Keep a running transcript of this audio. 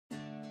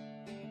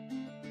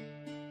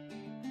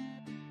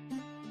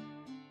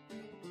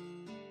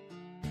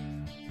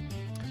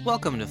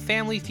Welcome to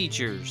Family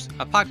Features,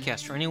 a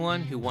podcast for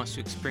anyone who wants to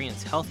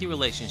experience healthy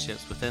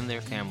relationships within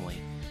their family.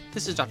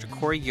 This is Dr.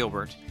 Corey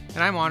Gilbert,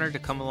 and I'm honored to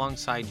come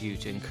alongside you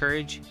to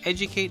encourage,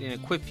 educate, and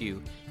equip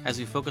you as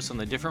we focus on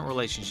the different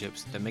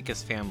relationships that make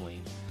us family.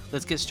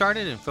 Let's get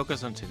started and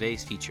focus on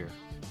today's feature.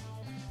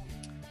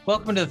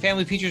 Welcome to the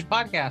Family Features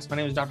podcast. My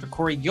name is Dr.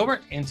 Corey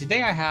Gilbert, and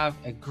today I have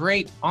a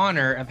great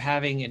honor of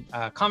having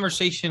a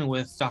conversation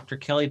with Dr.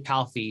 Kelly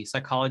Palfy,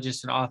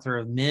 psychologist and author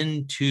of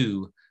Men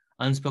Too: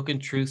 Unspoken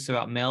Truths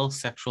About Male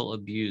Sexual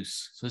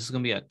Abuse. So this is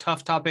going to be a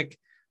tough topic,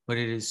 but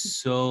it is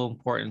so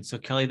important. So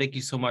Kelly, thank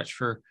you so much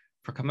for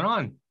coming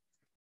on.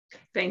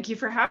 Thank you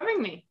for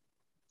having me.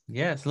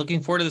 Yes,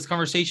 looking forward to this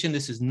conversation.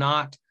 This is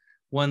not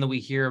one that we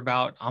hear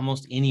about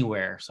almost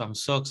anywhere. So I'm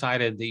so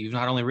excited that you've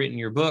not only written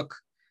your book,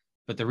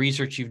 but the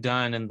research you've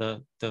done and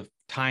the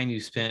time you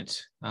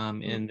spent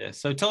in this.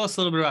 So tell us a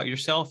little bit about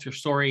yourself, your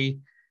story,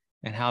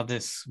 and how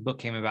this book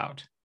came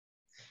about.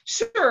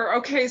 Sure.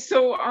 Okay.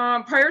 So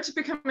prior to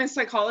becoming a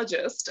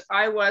psychologist,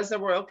 I was a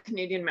Royal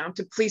Canadian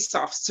Mounted Police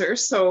officer.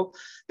 So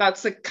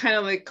that's the kind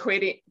of like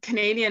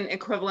Canadian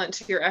equivalent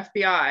to your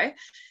FBI.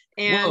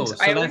 And whoa,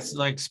 so that's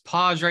like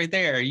pause right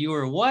there. You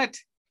were what?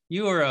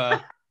 You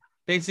were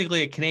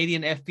basically a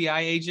Canadian FBI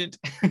agent?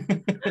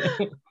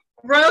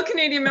 Royal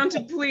Canadian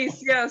Mounted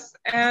Police, yes.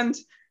 And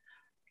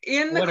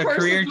in the what course a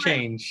career of my,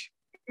 change.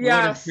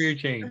 Yes. What a career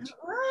change.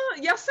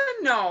 Yes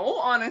and no,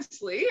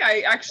 honestly.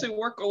 I actually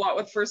work a lot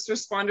with first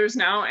responders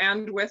now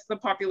and with the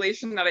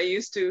population that I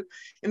used to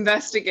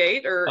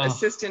investigate or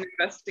assist in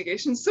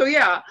investigations. So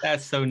yeah.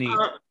 That's so neat.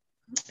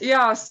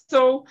 Yeah.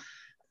 So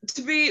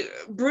to be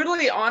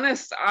brutally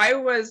honest, I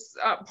was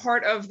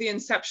part of the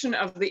inception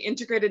of the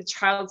Integrated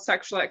Child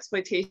Sexual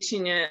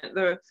Exploitation Unit,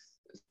 the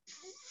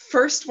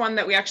first one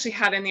that we actually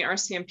had in the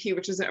RCMP,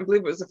 which is, I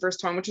believe it was the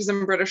first one, which is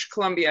in British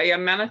Columbia. Yeah,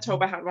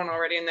 Manitoba had one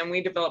already, and then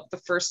we developed the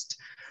first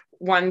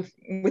one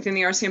within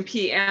the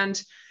RCMP.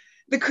 And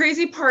the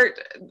crazy part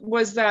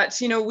was that,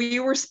 you know, we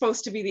were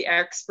supposed to be the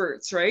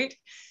experts, right?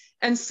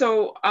 And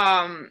so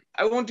I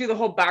won't do the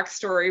whole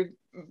backstory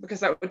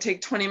because that would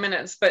take 20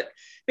 minutes, but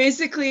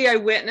basically I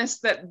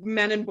witnessed that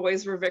men and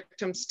boys were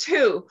victims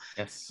too.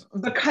 Yes.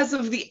 Because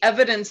of the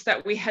evidence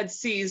that we had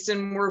seized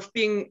and were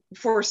being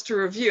forced to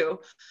review.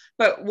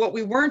 But what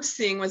we weren't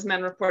seeing was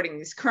men reporting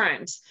these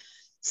crimes.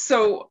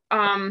 So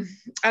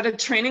at a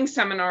training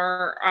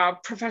seminar, a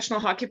professional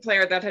hockey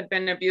player that had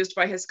been abused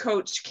by his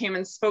coach came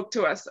and spoke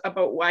to us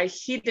about why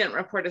he didn't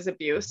report his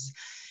abuse.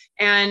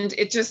 And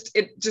it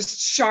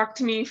just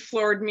shocked me,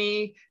 floored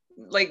me,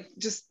 like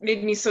just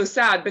made me so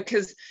sad,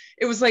 because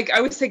it was like,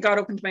 I would say God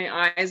opened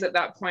my eyes at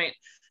that point.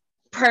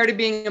 Prior to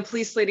being a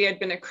police lady, I'd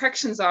been a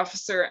corrections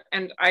officer,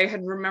 and I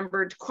had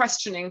remembered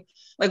questioning,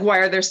 like, why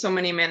are there so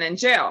many men in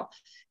jail?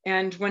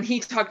 And when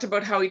he talked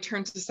about how he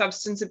turned to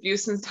substance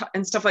abuse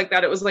and stuff like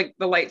that, it was like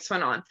the lights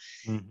went on.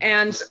 Mm-hmm.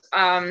 And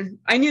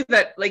I knew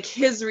that like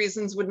his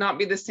reasons would not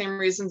be the same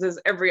reasons as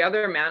every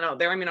other man out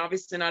there. I mean,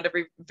 obviously not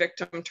every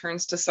victim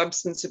turns to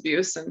substance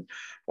abuse and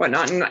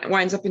whatnot and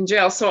winds up in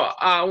jail. So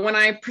when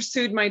I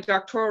pursued my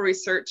doctoral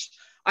research,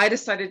 I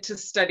decided to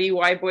study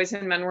why boys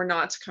and men were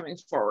not coming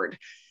forward.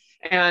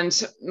 And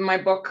my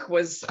book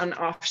was an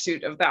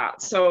offshoot of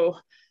that. So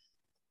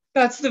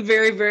that's the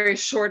very, very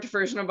short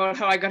version about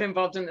how I got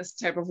involved in this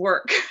type of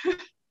work.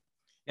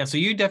 Yeah, so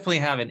you definitely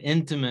have an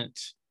intimate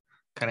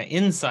kind of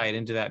insight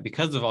into that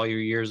because of all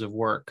your years of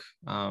work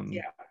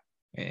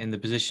and the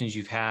positions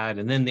you've had,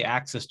 and then the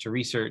access to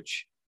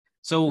research.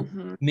 So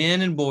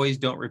men and boys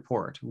don't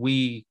report.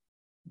 We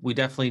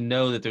definitely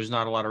know that there's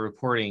not a lot of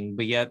reporting,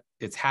 but yet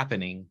it's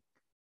happening.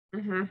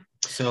 Mm-hmm.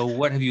 So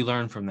what have you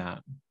learned from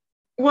that?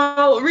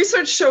 Well,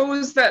 research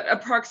shows that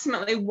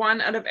approximately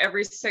 1 out of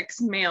every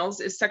 6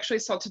 males is sexually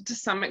assaulted to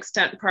some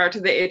extent prior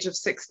to the age of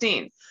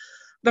 16.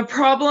 The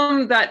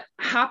problem that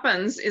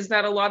happens is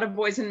that a lot of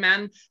boys and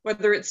men,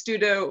 whether it's due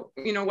to,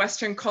 you know,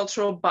 Western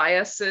cultural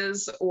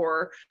biases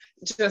or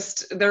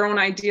just their own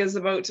ideas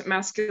about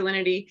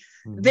masculinity,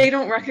 they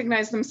don't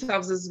recognize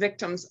themselves as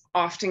victims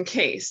often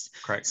case.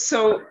 Correct.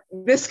 So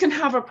this can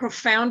have a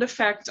profound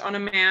effect on a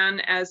man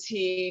as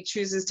he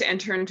chooses to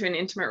enter into an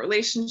intimate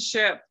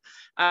relationship,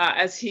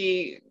 as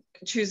he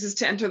chooses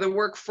to enter the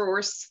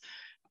workforce.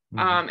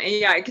 And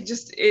yeah, it could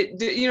just,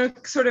 you know,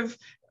 sort of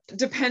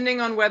depending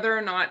on whether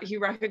or not he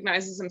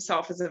recognizes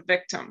himself as a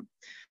victim.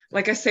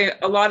 Like I say,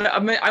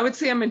 I would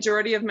say a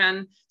majority of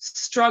men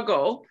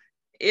struggle.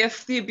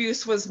 If the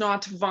abuse was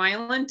not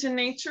violent in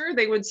nature,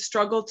 they would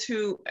struggle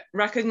to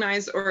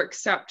recognize or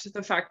accept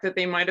the fact that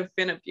they might have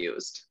been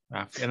abused.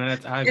 And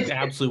that's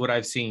absolutely what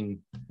I've seen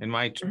in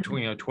my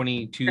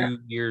 22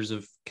 years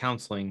of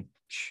counseling.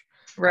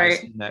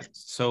 Right. That.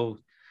 So,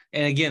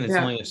 and again, it's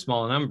only a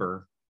small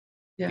number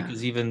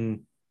because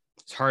even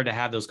it's hard to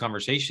have those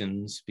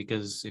conversations,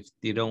 because if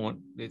you don't want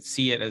to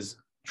see it as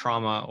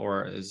trauma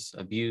or as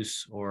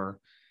abuse or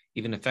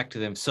even affect to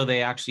them, so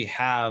they actually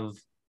have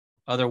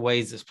other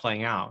ways it's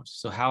playing out.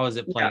 So how is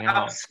it playing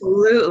out?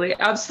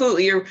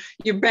 Absolutely.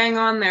 You're bang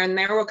on there, and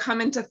there will come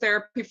into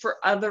therapy for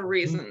other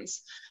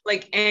reasons,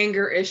 like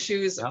anger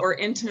issues or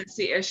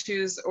intimacy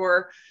issues,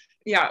 or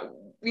yeah,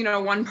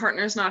 one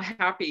partner is not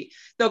happy.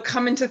 They'll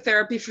come into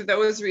therapy for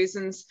those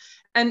reasons.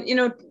 And,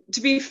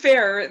 to be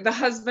fair, the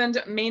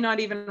husband may not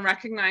even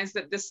recognize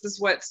that this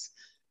is what's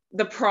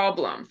the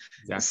problem.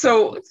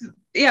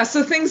 Exactly.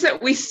 So things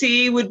that we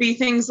see would be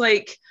things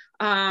like,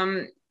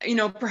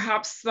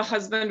 perhaps the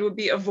husband would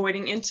be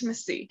avoiding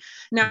intimacy.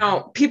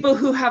 Now, people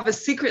who have a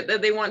secret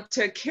that they want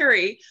to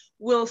carry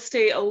will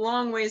stay a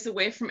long ways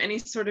away from any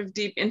sort of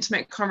deep,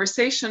 intimate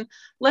conversation,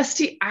 lest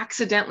he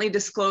accidentally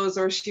disclose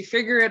or she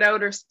figure it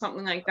out or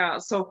something like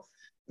that. So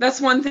that's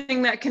one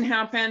thing that can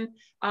happen.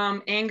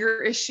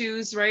 Anger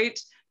issues, right?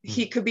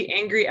 He could be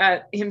angry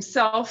at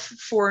himself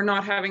for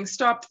not having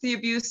stopped the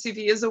abuse if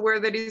he is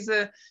aware that he's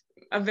a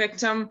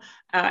victim,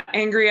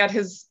 angry at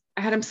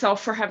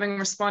himself for having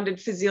responded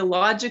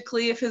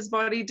physiologically if his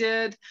body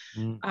did.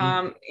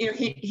 Mm-hmm.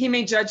 He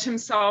may judge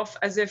himself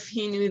as if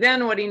he knew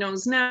then what he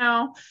knows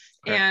now.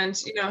 Right.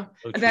 And,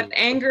 that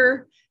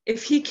anger,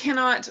 if he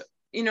cannot,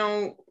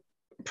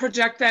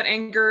 project that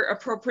anger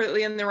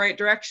appropriately in the right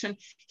direction,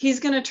 he's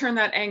going to turn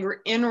that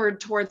anger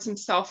inward towards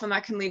himself, and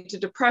that can lead to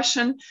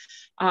depression.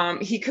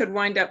 He could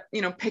wind up,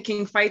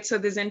 picking fights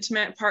with his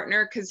intimate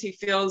partner because he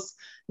feels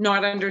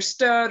not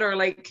understood, or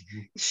like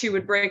she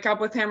would break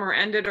up with him or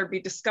end it, or be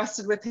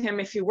disgusted with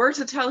him if he were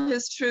to tell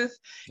his truth.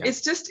 Yeah.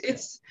 It's too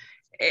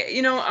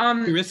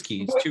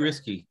risky. It's too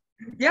risky.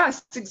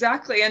 Yes,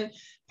 exactly. And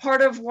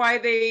part of why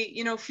they,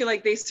 feel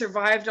like they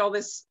survived all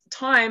this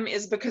time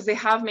is because they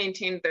have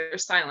maintained their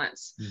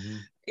silence,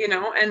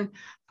 and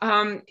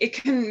it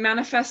can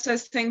manifest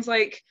as things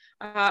like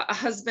a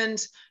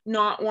husband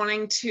not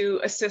wanting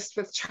to assist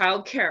with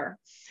childcare,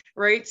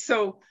 right?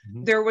 So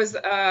there was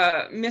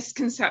a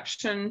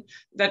misconception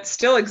that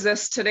still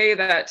exists today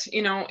that,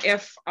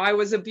 if I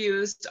was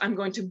abused, I'm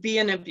going to be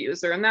an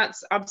abuser. And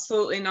that's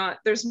absolutely not,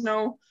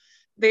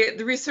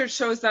 the research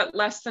shows that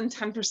less than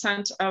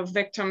 10% of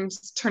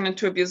victims turn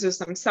into abusers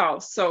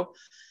themselves. So,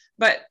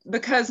 but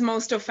because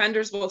most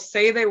offenders will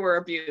say they were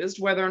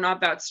abused, whether or not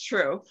that's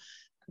true,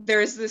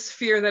 there's this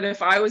fear that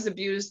if I was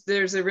abused,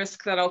 there's a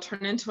risk that I'll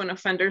turn into an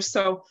offender.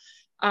 So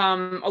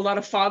a lot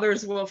of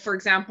fathers will, for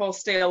example,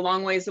 stay a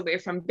long ways away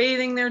from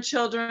bathing their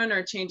children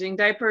or changing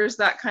diapers,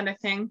 that kind of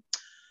thing.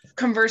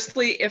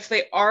 Conversely, if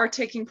they are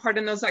taking part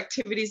in those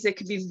activities, they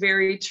could be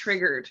very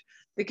triggered.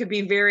 They could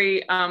be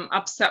very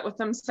upset with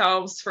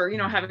themselves for,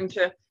 having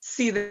to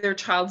see their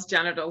child's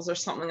genitals or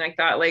something like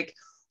that. Like,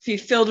 be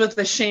filled with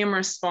a shame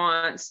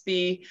response,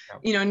 be,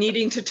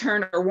 needing to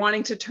turn or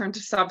wanting to turn to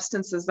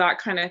substances, that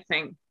kind of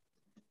thing.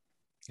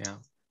 Yeah.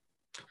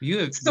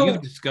 You've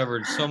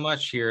discovered so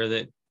much here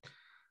that,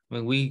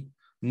 we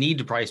need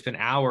to probably spend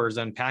hours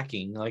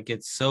unpacking. Like,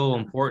 it's so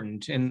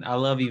important. And I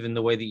love even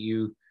the way that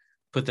you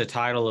put the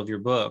title of your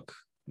book,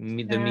 the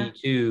Me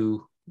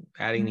Too,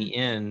 adding the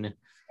N,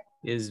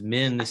 is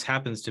men. This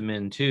happens to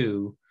men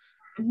too.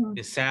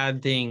 The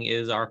sad thing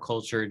is our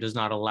culture does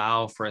not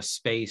allow for a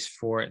space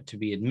for it to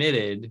be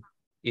admitted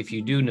if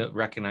you do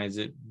recognize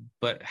it,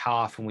 but how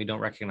often we don't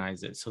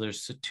recognize it. So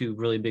there's two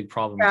really big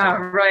problems. Yeah,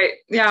 right.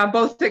 Yeah,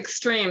 both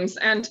extremes.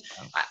 And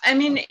I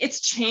mean,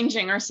 it's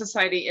changing. Our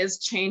society is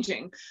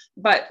changing,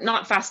 but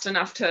not fast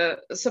enough to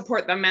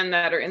support the men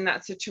that are in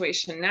that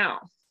situation now.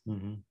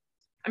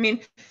 I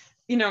mean,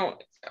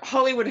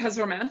 Hollywood has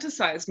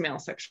romanticized male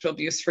sexual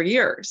abuse for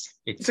years.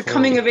 It's a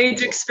coming of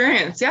age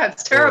experience. Yeah,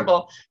 it's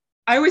terrible.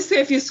 I always say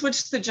if you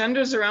switch the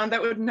genders around,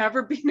 that would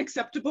never be an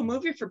acceptable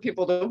movie for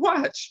people to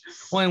watch.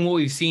 Well, and what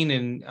we've seen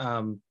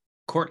in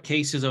court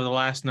cases over the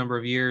last number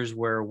of years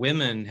where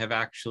women have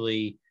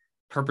actually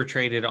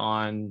perpetrated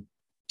on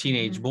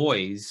teenage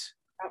boys,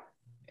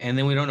 and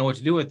then we don't know what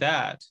to do with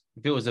that.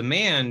 If it was a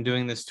man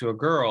doing this to a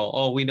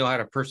girl, we know how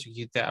to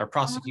persecute that or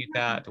prosecute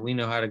that. We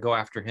know how to go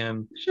after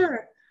him.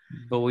 Sure.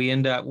 But we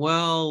end up,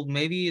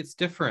 maybe it's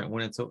different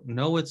when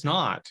it's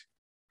not.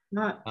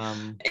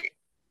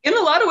 In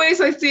a lot of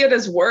ways, I see it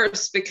as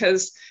worse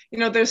because,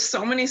 there's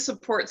so many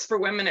supports for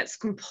women. It's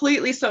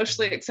completely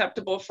socially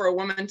acceptable for a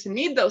woman to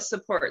need those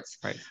supports.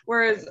 Right.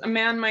 Whereas a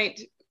man might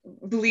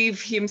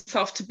believe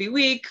himself to be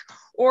weak,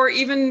 or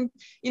even,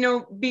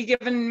 be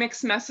given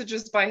mixed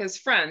messages by his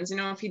friends.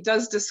 If he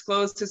does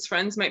disclose, his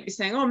friends might be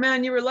saying, "Oh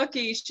man, you were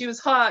lucky. She was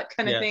hot,"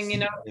 kind of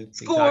thing,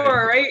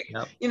 score, right?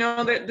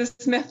 Yep.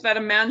 This myth that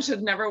a man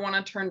should never want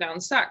to turn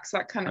down sex,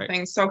 that kind of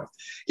thing. So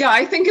yeah,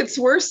 I think it's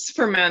worse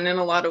for men in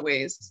a lot of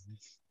ways.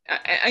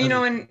 And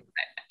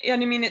I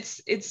mean,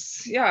 it's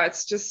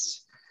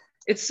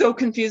so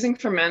confusing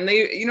for men.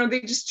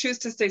 They just choose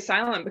to stay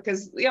silent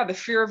because the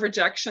fear of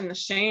rejection, the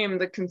shame,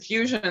 the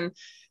confusion.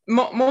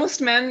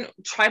 Most men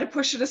try to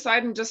push it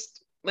aside and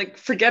just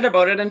forget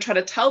about it and try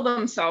to tell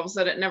themselves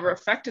that it never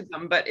affected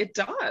them, but it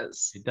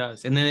does. It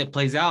does. And then it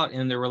plays out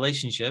in their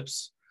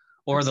relationships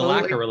or Absolutely.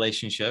 The lack of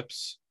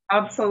relationships.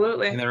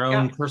 Absolutely. In their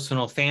own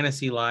personal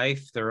fantasy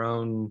life, their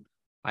own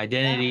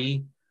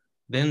identity.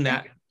 Then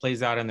that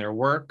plays out in their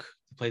work,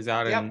 plays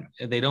out in,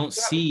 they don't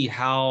see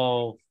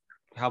how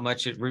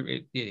much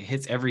it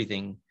hits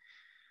everything.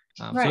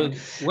 So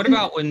what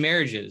about when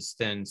marriages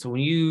then? So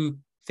when you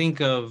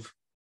think of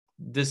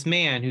this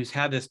man who's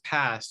had this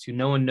past, who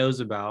no one knows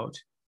about,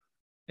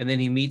 and then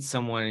he meets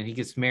someone and he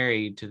gets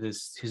married to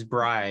his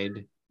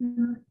bride.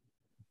 Mm-hmm.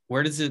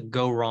 Where does it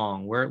go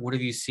wrong? What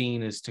have you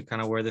seen as to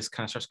kind of where this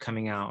kind of starts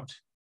coming out?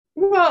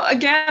 Well,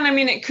 again, I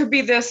mean, it could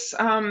be this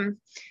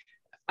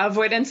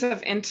avoidance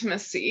of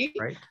intimacy,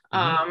 Right.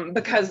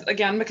 because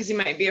he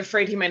might be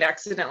afraid he might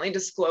accidentally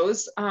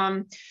disclose.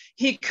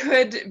 He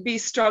could be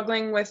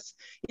struggling with,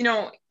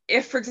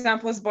 if, for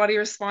example, his body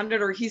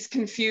responded, or he's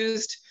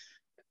confused,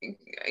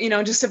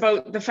 just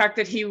about the fact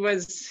that he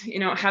was,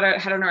 had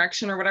an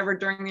erection or whatever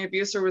during the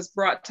abuse, or was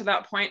brought to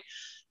that point.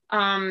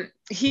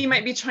 He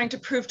might be trying to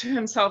prove to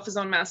himself his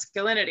own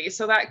masculinity.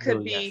 So that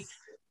could be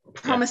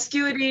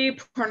promiscuity,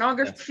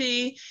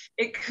 pornography.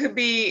 It could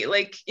be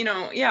like,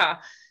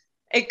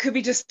 it could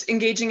be just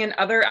engaging in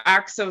other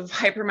acts of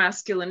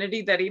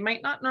hypermasculinity that he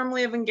might not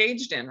normally have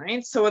engaged in,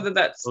 right? So whether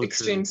that's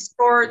extreme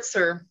sports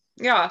or,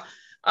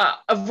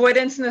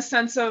 avoidance in the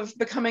sense of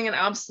becoming an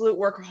absolute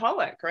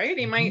workaholic, right?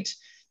 He might,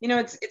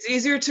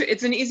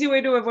 it's an easy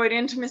way to avoid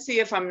intimacy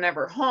if I'm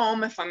never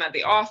home, if I'm at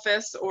the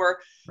office, or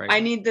I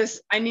need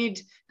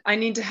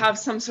to have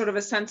some sort of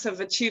a sense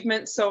of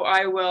achievement. So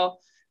I will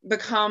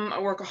become a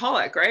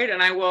workaholic, right?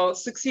 And I will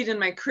succeed in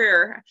my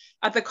career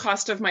at the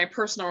cost of my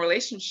personal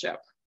relationship.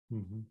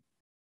 Mm-hmm.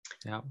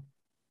 Yeah.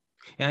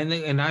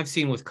 And I've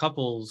seen with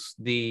couples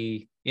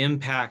the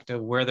impact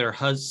of where their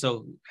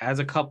so as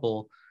a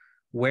couple,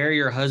 where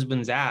your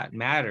husband's at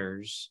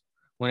matters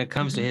when it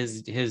comes to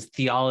his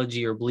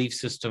theology or belief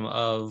system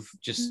of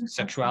just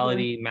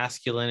sexuality,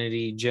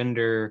 masculinity,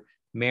 gender,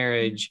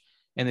 marriage.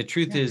 And the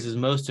truth is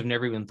most have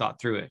never even thought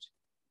through it.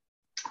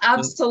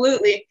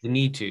 Absolutely. So they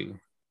need to.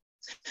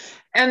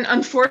 And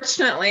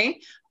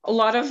unfortunately, a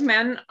lot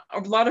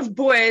of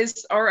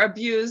boys are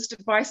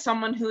abused by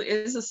someone who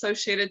is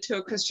associated to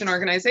a Christian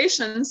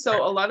organization.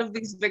 So a lot of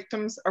these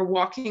victims are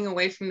walking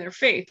away from their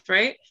faith,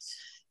 right?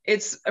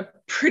 It's a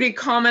pretty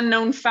common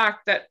known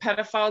fact that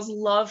pedophiles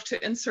love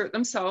to insert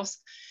themselves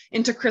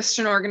into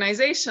Christian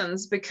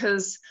organizations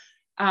because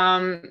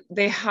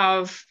they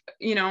have,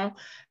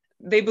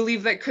 they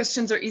believe that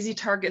Christians are easy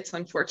targets,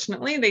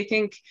 unfortunately. They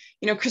think,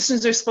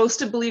 Christians are supposed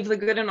to believe the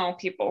good in all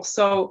people.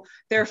 So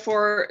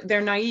therefore,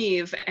 they're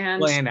naive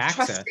and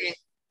trusting.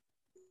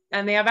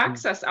 And they have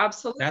access,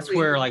 absolutely. That's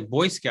where, like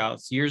Boy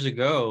Scouts years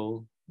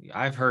ago,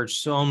 I've heard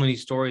so many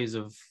stories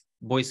of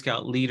Boy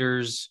Scout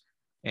leaders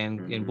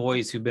and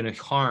boys who've been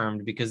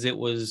harmed because it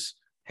was,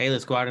 hey,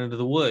 let's go out into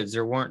the woods.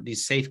 There weren't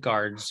these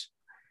safeguards.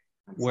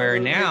 Absolutely. Where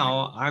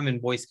now I'm in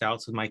Boy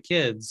Scouts with my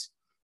kids.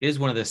 It is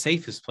one of the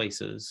safest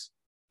places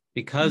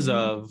because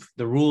of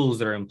the rules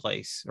that are in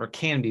place, or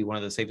can be one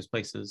of the safest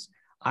places.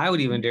 I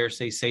would even dare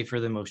say safer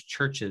than most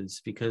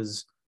churches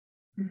because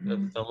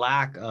the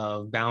lack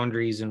of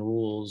boundaries and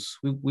rules.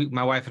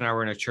 My wife and I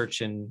were in a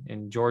church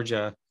in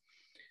Georgia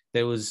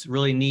that was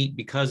really neat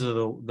because of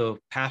the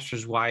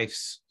pastor's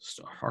wife's,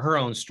 her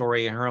own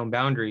story and her own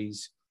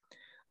boundaries.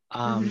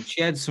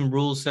 She had some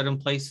rules set in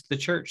place at the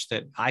church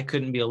that I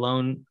couldn't be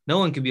alone. No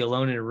one could be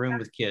alone in a room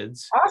with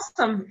kids.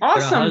 Awesome. But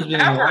a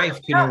husband and wife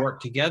couldn't work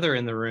together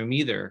in the room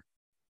either.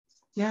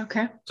 Yeah.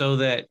 Okay. So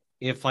that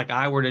if like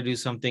I were to do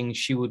something,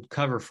 she would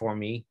cover for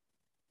me.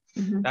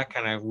 That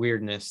kind of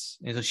weirdness.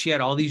 And so she had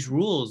all these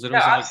rules that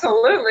was like,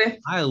 absolutely.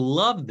 I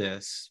love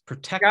this.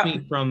 Protect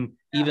me from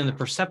even the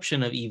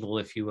perception of evil,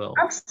 if you will.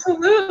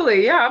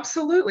 Absolutely. Yeah,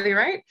 absolutely.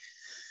 Right.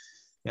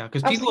 Yeah.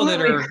 Because people that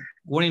are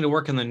wanting to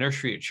work in the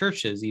nursery at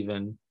churches,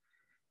 even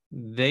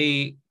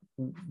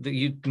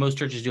most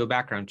churches do a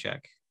background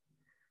check.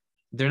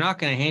 They're not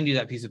going to hand you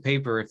that piece of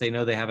paper if they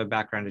know they have a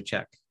background to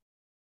check.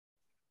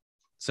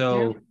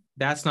 So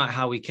that's not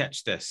how we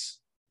catch this.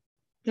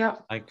 Yeah.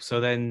 So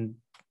then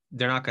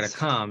they're not going to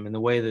come, and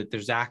the way that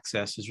there's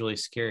access is really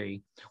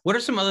scary. What are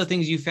some other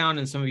things you found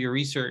in some of your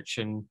research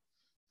and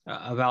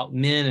about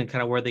men and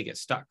kind of where they get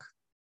stuck?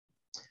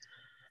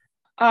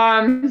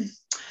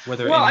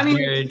 Whether in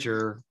marriage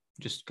or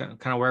just kind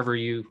of wherever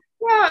you.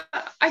 Yeah,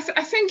 I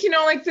think,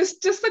 like this,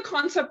 just the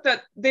concept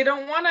that they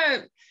don't want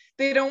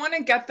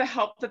to get the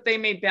help that they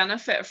may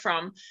benefit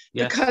from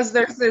because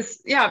there's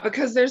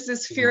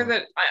this fear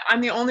that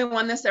I'm the only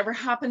one this ever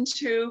happened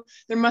to.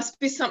 There must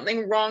be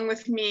something wrong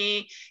with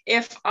me.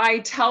 If I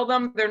tell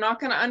them, they're not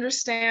going to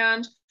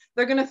understand.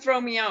 They're going to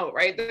throw me out,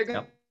 right? They're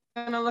going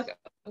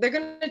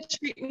to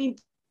treat me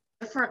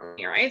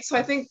differently, right? So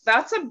I think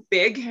that's a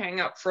big hang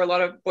up for a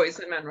lot of boys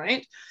and men,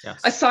 right? Yes.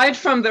 Aside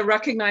from the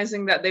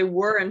recognizing that they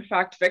were in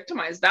fact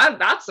victimized,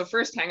 that's the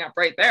first hang up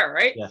right there,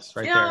 right? Yes,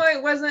 right there. I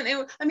was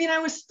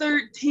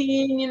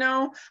 13,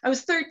 I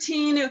was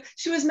 13,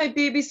 she was my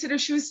babysitter,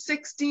 she was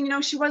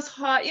 16, she was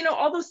hot,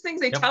 all those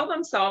things they tell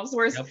themselves,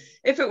 whereas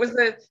if it was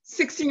a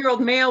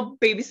 16-year-old male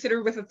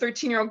babysitter with a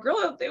 13-year-old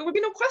girl, there would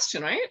be no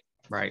question, right?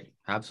 Right.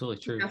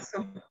 Absolutely true. Yeah,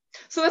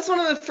 so that's one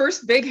of the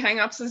first big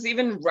hangups is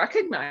even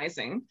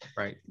recognizing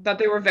that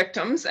they were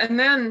victims. And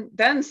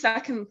then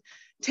second,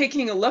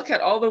 taking a look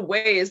at all the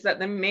ways that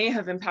they may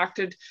have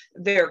impacted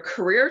their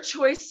career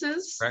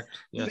choices,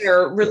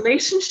 their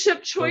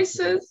relationship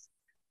choices,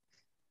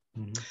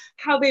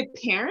 how they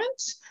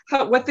parent,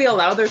 what they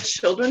allow their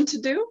children to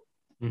do.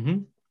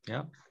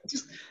 Yeah.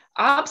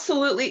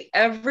 Absolutely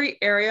every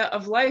area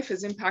of life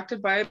is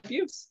impacted by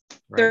abuse.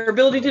 Right. Their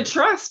ability to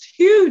trust,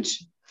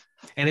 huge.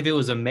 And if it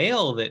was a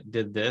male that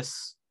did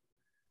this,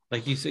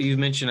 like you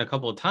mentioned a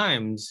couple of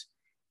times,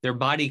 their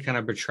body kind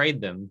of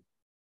betrayed them.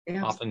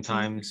 Yeah,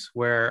 oftentimes,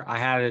 where I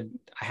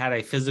had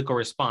a physical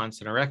response,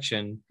 an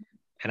erection,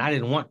 and I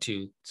didn't want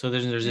to. So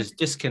there's this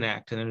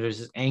disconnect, and then there's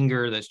this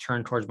anger that's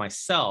turned towards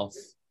myself,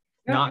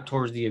 not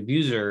towards the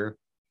abuser,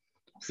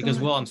 because,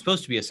 well, I'm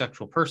supposed to be a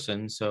sexual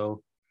person,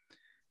 so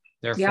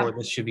therefore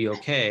this should be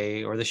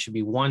okay, or this should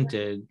be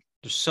wanted.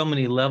 There's so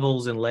many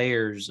levels and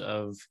layers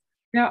of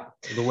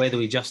the way that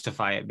we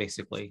justify it,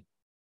 basically.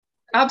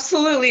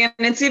 Absolutely. And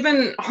it's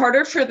even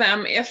harder for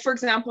them if, for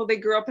example, they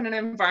grew up in an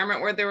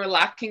environment where they were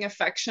lacking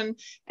affection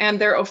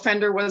and their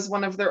offender was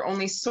one of their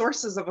only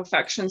sources of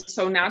affection.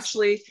 So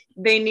naturally,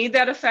 they need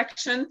that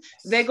affection.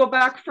 They go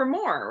back for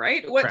more,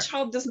 right? What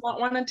child does not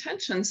want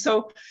attention?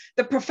 So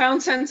the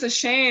profound sense of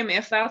shame,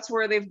 if that's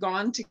where they've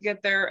gone to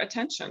get their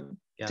attention,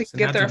 to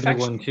get their affection.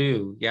 Big one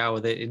too. Yeah,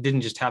 well, it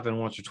didn't just happen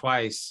once or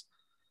twice.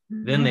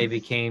 Then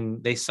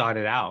they sought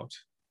it out.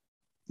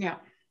 Yeah.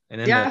 And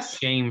then the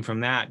shame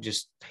from that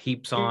just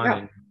heaps on.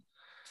 And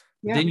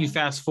then you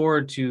fast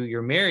forward to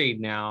you're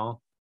married now.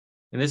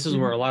 And this is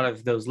where a lot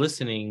of those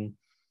listening,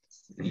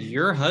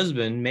 your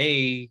husband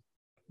may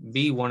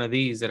be one of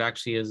these that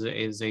actually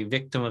is a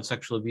victim of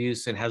sexual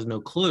abuse and has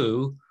no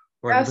clue,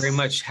 or very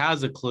much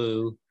has a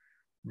clue,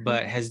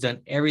 but has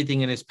done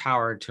everything in his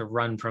power to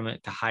run from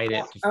it, to hide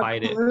it, to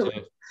fight it,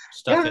 to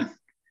stuff it.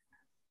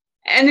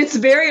 And it's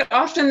very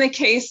often the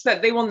case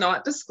that they will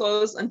not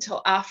disclose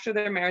until after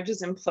their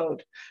marriages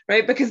implode,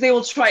 right? Because they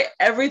will try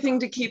everything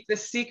to keep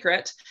this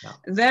secret. Yeah.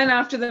 Then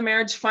after the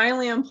marriage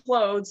finally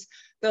implodes,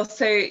 they'll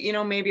say,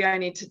 maybe I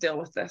need to deal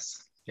with this.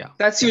 Yeah.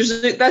 That's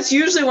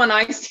usually when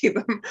I see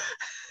them.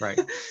 Right.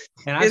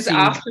 And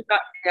after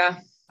that. Yeah.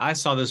 I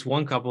saw this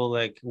one couple,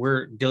 like,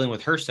 we're dealing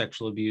with her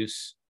sexual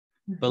abuse,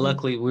 but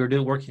luckily we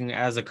were working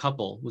as a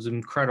couple. It was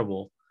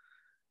incredible.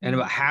 And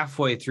about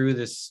halfway through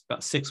this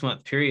about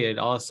 6-month period,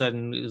 all of a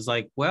sudden it was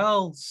like,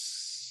 well,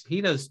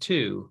 he does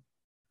too.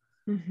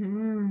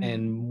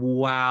 And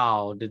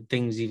wow, did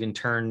things even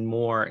turn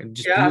more and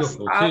just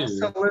beautiful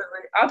too.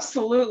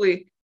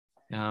 Absolutely.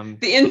 The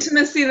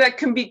intimacy that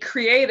can be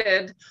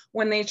created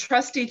when they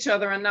trust each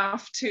other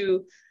enough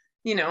to,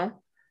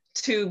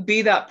 to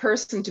be that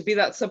person, to be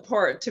that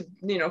support, to,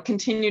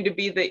 continue to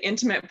be the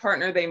intimate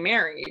partner they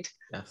married.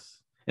 Yes.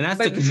 And that's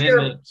the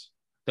commitment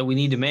that we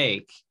need to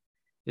make.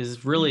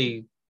 Is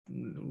really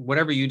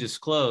whatever you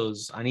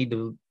disclose, I need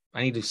to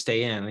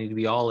stay in. I need to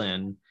be all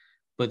in.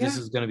 But this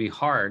is going to be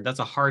hard. That's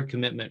a hard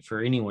commitment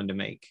for anyone to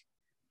make.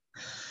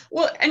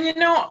 Well, and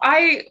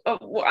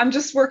I'm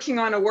just working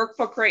on a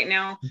workbook right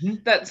now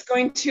that's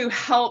going to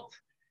help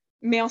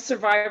male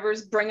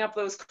survivors bring up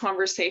those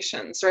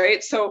conversations,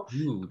 right? So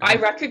I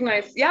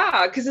recognize,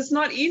 because it's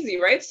not easy,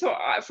 right? So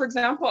for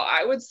example,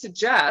 I would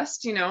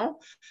suggest,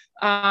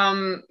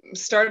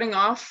 starting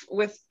off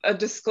with a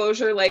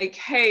disclosure like,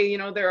 hey,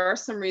 there are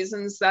some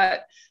reasons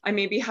that I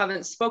maybe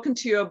haven't spoken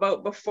to you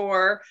about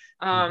before.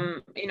 I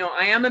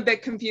am a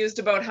bit confused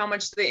about how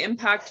much they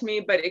impact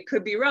me, but it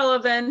could be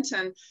relevant,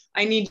 and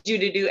I need you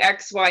to do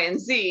X, Y, and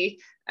Z.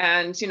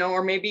 And,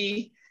 or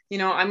maybe,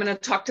 I'm going to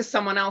talk to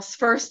someone else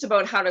first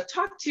about how to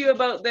talk to you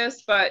about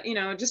this, but,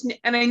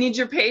 and I need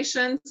your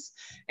patience.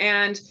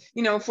 And,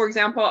 for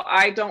example,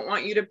 I don't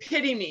want you to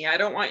pity me. I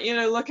don't want you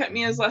to look at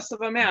me as less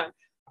of a man.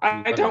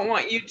 I don't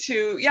want you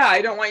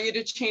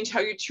to change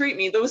how you treat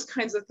me. Those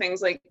kinds of things,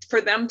 like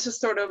for them to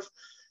sort of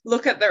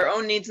look at their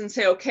own needs and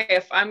say, okay,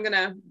 if I'm going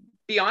to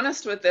be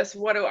honest with this,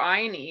 what do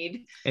I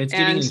need? It's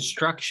getting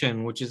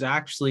instruction, which is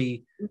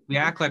actually, we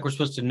act like we're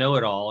supposed to know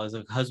it all as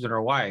a husband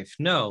or wife.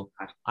 No,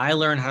 I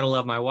learned how to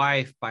love my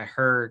wife by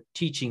her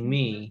teaching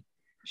me.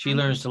 She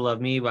learns to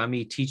love me by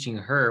me teaching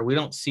her. We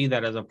don't see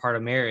that as a part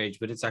of marriage,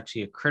 but it's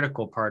actually a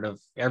critical part of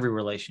every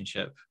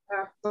relationship.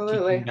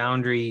 Absolutely. Teaching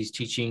boundaries,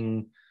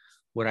 teaching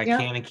what I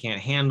can and can't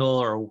handle,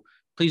 or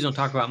please don't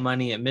talk about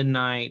money at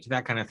midnight,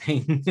 that kind of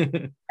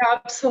thing.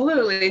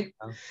 Absolutely.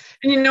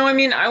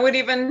 And, I would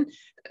even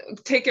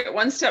take it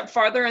one step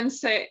farther and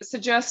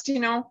suggest,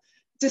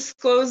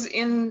 disclose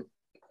in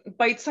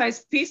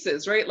bite-sized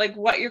pieces, right? Like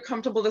what you're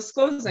comfortable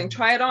disclosing,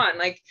 try it on.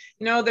 Like,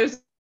 I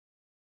was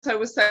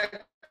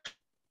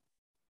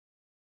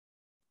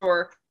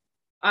or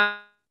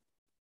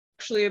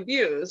actually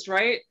abused,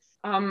 right?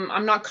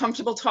 I'm not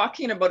comfortable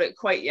talking about it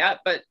quite yet,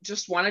 but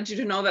just wanted you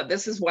to know that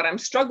this is what I'm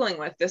struggling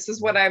with. This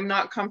is what I'm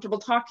not comfortable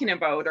talking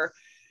about. Or,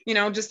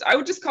 I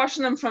would just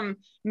caution them from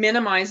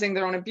minimizing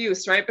their own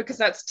abuse, right? Because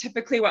that's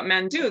typically what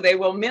men do. They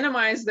will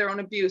minimize their own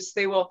abuse.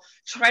 They will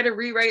try to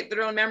rewrite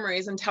their own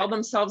memories and tell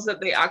themselves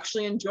that they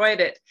actually enjoyed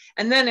it.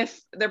 And then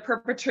if their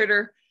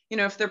perpetrator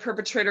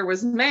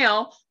was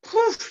male,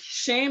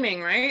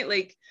 shaming, right?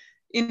 Like,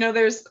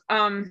 there's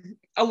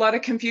a lot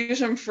of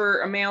confusion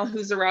for a male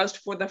who's aroused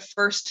for the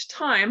first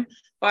time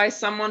by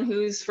someone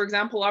who's, for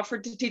example,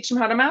 offered to teach him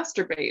how to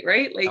masturbate,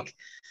 right? Like,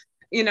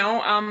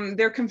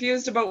 they're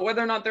confused about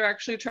whether or not they're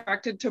actually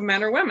attracted to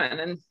men or women.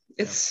 And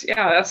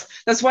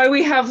that's why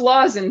we have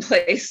laws in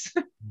place.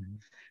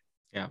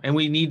 Yeah. And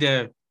we need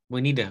to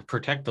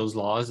protect those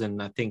laws.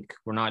 And I think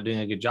we're not doing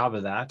a good job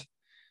of that.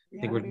 I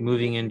think we're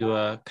moving into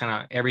a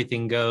kind of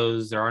everything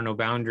goes, there are no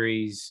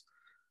boundaries,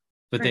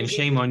 but then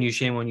shame on you,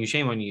 shame on you,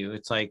 shame on you.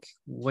 It's like,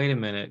 wait a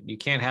minute, you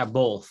can't have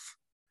both.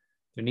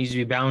 There needs to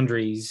be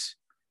boundaries,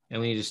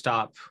 and we need to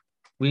stop.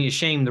 We need to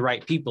shame the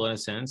right people in a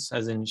sense,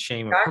 as in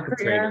shame a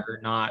perpetrator,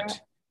 not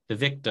the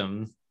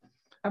victim.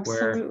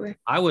 Absolutely. Where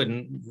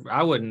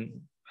I wouldn't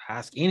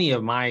ask any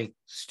of my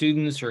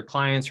students or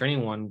clients or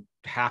anyone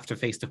to have to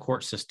face the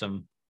court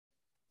system.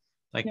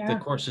 Like the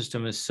court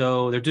system is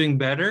they're doing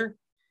better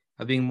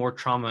of being more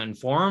trauma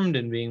informed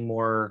and being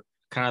more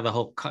kind of the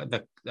whole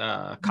CASA,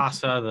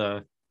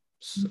 the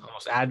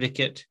almost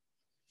advocate,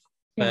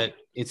 but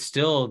it's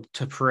still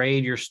to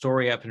parade your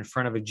story up in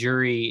front of a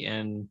jury,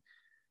 and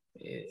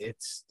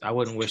I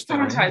wouldn't wish that.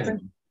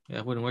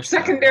 I wouldn't wish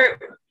secondary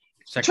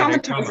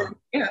trauma.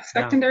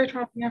 Secondary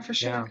trauma. Yeah, for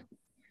sure.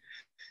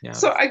 Yeah.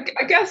 So I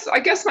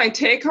guess my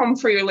take home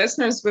for your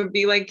listeners would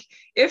be like,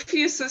 if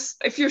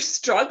you're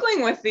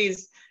struggling with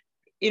these,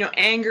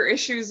 anger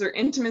issues or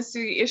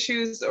intimacy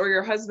issues, or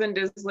your husband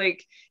is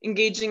like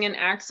engaging in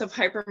acts of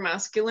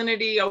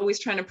hypermasculinity, always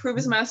trying to prove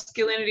his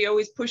masculinity,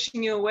 always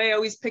pushing you away,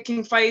 always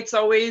picking fights,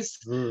 always,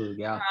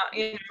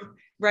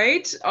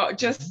 right?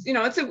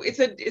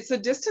 It's a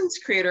distance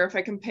creator if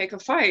I can pick a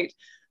fight,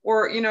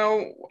 or,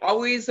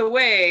 always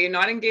away,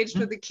 not engaged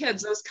with the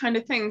kids, those kind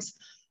of things.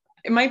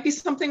 It might be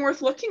something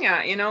worth looking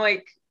at, and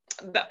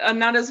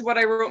that is what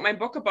I wrote my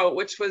book about,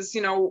 which was,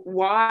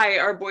 why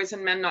are boys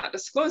and men not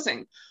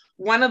disclosing?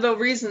 One of the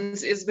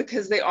reasons is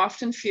because they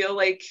often feel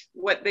like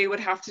what they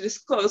would have to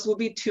disclose will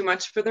be too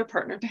much for their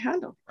partner to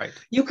handle. Right.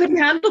 You couldn't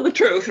handle the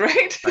truth,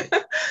 right?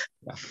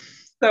 Yeah.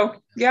 So,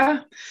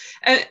 yeah.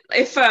 And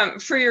if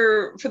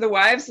for the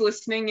wives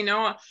listening,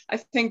 I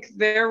think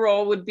their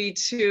role would be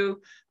to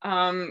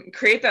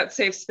create that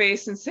safe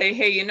space and say,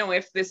 hey,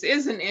 if this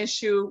is an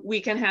issue, we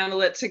can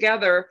handle it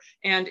together,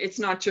 and it's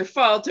not your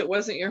fault. It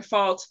wasn't your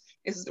fault.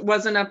 It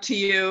wasn't up to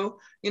you.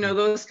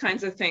 Those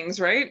kinds of things,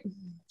 right?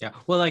 Yeah.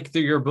 Well, like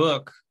through your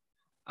book,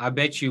 I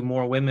bet you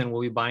more women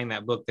will be buying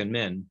that book than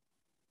men.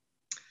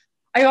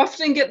 I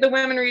often get the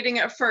women reading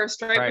it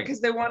first, right? Because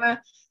they want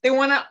to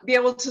be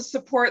able to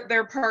support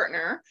their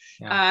partner.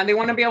 They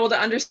want to be able to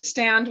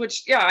understand,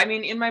 which,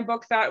 in my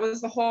book, that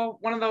was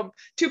one of the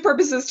two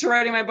purposes to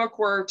writing my book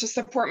were to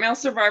support male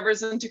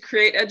survivors and to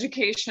create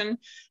education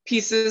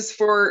pieces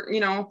for,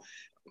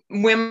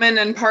 women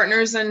and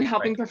partners, and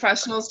helping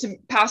professionals,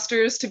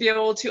 pastors, to be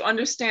able to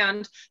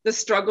understand the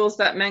struggles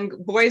that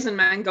boys and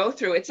men go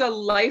through. It's a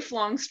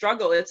lifelong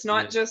struggle. It's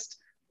not just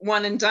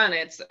one and done.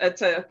 It's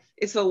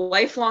a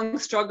lifelong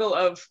struggle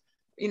of,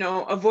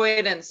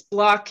 avoidance,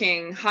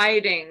 blocking,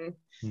 hiding,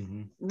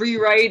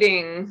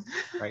 rewriting.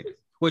 Right.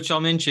 Which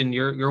I'll mention,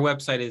 your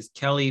website is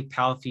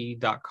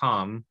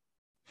kellypalfy.com.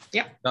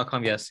 Yeah.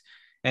 .com, yes.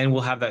 And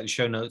we'll have that in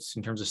show notes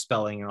in terms of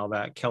spelling and all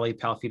that,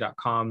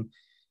 kellypalfy.com.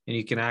 And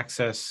you can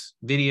access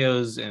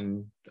videos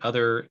and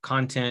other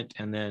content,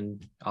 and then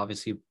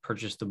obviously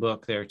purchase the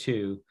book there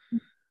too.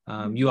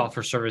 You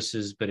offer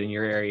services, but in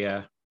your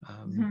area,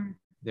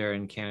 there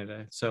in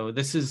Canada. So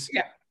this is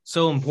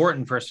so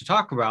important for us to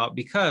talk about,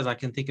 because I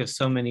can think of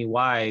so many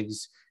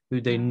wives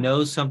who they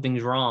know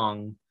something's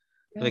wrong,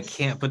 but they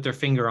can't put their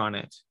finger on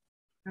it.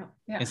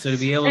 And so to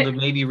be able to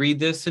maybe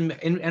read this and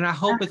I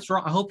hope it's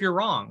wrong. I hope you're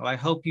wrong. I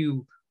hope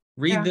you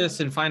read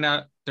this and find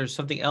out there's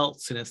something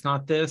else and it's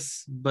not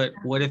this, but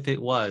what if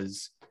it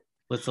was?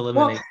 Let's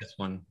eliminate this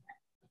one.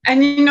 And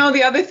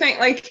the other thing,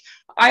 like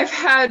I've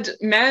had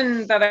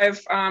men that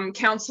I've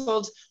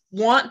counseled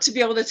want to be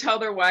able to tell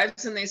their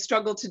wives, and they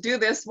struggle to do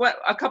this. What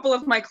a couple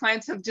of my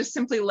clients have just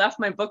simply left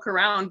my book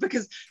around,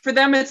 because for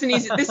them it's an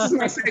easy, this is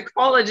my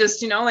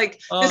psychologist, this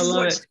is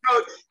what she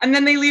wrote. And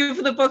then they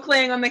leave the book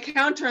laying on the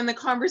counter and the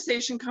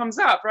conversation comes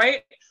up,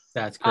 right?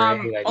 That's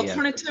great.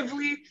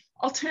 Idea.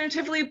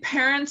 Alternatively,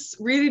 parents,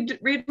 read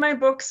my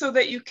book so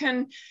that you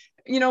can,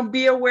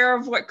 be aware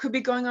of what could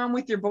be going on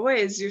with your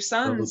boys, your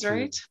sons,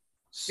 right?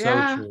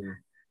 So true.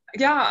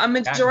 Yeah, a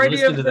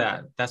majority of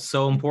that. That's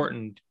so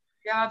important.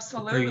 Yeah,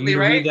 absolutely. For you to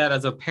read that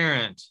as a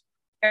parent,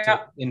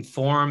 to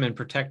inform and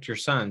protect your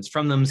sons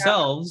from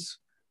themselves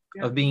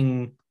of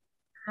being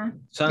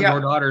sons or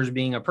daughters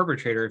being a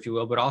perpetrator, if you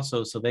will, but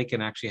also so they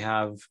can actually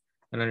have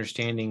an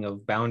understanding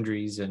of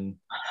boundaries. And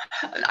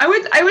I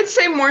would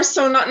say more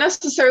so, not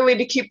necessarily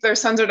to keep their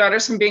sons or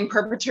daughters from being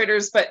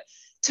perpetrators, but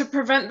to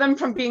prevent them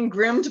from being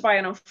groomed by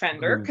an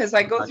offender. Because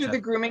I go through the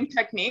grooming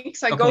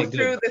techniques. I go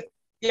through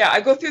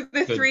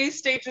the 3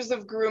 stages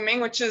of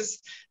grooming, which is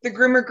the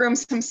groomer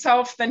grooms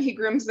himself, then he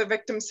grooms the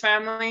victim's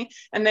family,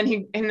 and then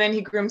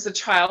he grooms the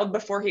child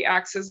before he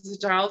acts as the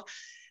child.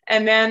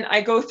 And then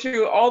I go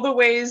through all the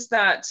ways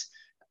that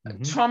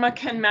trauma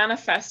can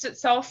manifest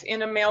itself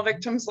in a male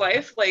victim's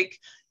life. Like,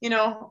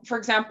 for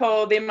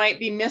example, they might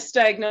be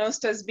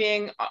misdiagnosed as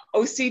being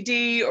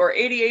OCD or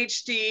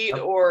ADHD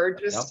or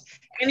just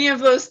any of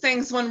those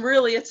things, when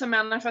really it's a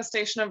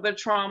manifestation of the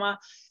trauma.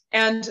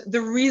 And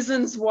the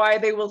reasons why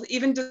they will,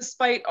 even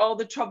despite all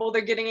the trouble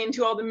they're getting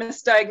into, all the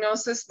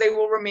misdiagnosis, they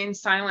will remain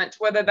silent,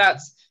 whether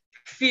that's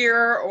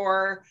fear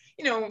or,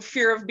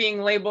 fear of being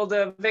labeled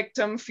a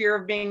victim, fear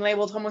of being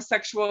labeled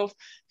homosexual,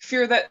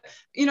 fear that,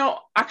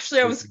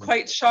 actually I was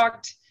quite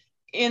shocked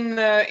in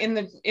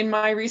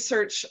my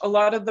research. A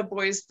lot of the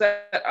boys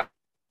that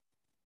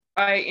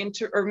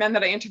men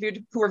that I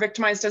interviewed who were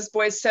victimized as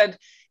boys said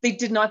they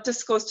did not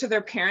disclose to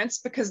their parents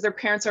because their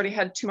parents already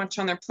had too much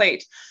on their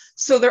plate.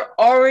 So they're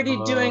already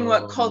doing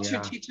what culture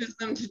teaches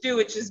them to do,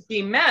 which is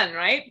be men,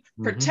 right?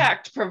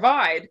 Protect,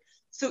 provide.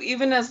 So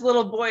even as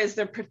little boys,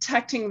 they're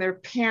protecting their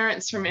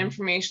parents from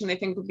information they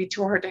think would be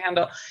too hard to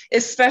handle,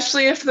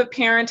 especially if the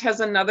parent has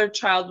another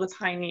child with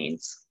high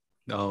needs.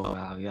 Oh,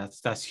 wow. Yeah,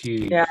 that's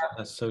huge. Yeah.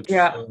 That's so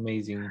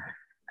amazing.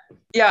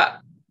 Yeah.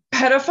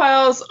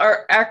 Pedophiles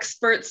are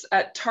experts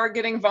at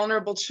targeting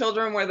vulnerable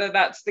children, whether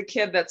that's the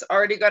kid that's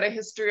already got a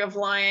history of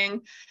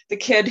lying, the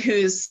kid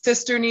whose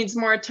sister needs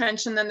more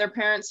attention than their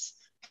parents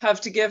have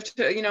to give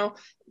to,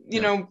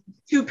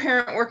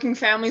 two-parent working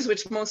families,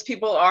 which most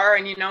people are.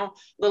 And,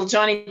 little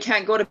Johnny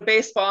can't go to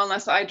baseball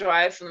unless I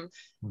drive. And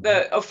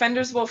the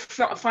offenders will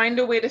find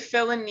a way to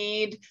fill a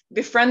need,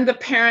 befriend the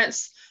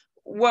parents.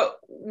 What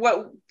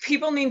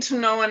people need to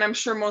know, and I'm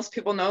sure most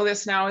people know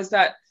this now, is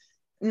that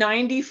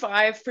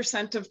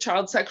 95% of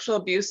child sexual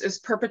abuse is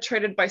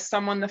perpetrated by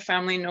someone the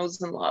family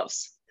knows and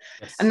loves.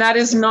 Yes. And that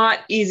is not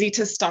easy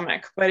to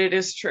stomach, but it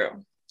is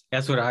true.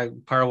 That's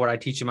part of what I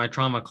teach in my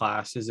trauma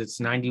class is it's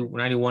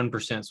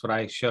 91% is what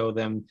I show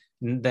them,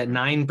 that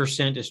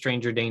 9% is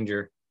stranger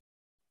danger.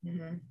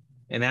 And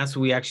that's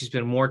what we actually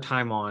spend more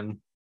time on.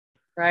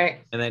 Right.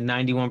 And that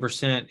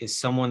 91% is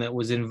someone that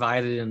was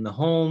invited in the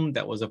home,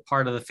 that was a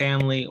part of the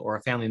family or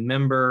a family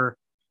member.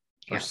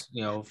 Or,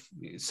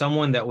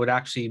 someone that would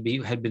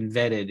actually had been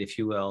vetted, if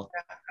you will.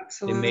 Yeah,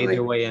 absolutely. They made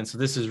their way in. So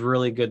this is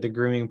really good. The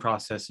grooming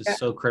process is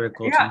so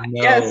critical to know.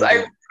 Yes,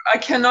 I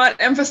cannot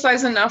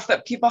emphasize enough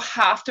that people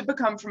have to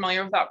become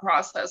familiar with that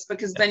process,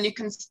 because then you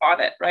can spot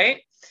it, right?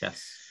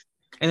 Yes.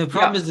 And the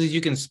problem is you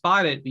can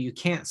spot it, but you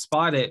can't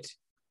spot it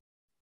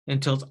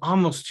until it's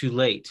almost too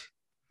late.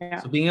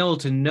 Yeah. So being able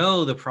to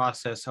know the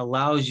process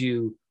allows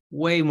you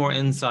way more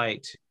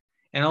insight.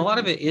 And a lot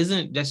of it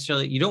isn't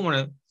necessarily, you don't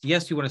want to,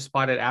 yes, you want to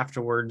spot it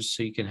afterwards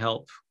so you can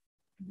help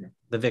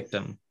the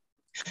victim.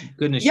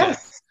 Goodness,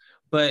 yes.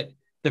 But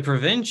the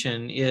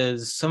prevention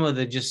is some of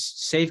the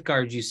just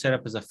safeguards you set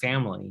up as a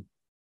family.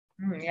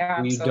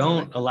 Yeah, you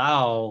don't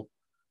allow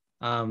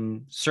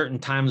certain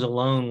times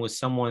alone with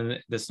someone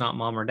that's not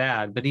mom or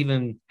dad, but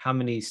even how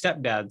many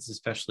stepdads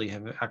especially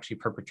have actually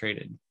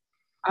perpetrated.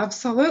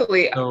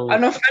 Absolutely. So,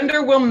 an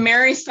offender will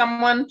marry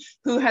someone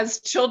who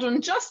has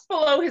children just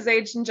below his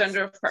age and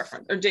gender of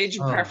preference, or age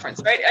of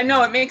preference, right? I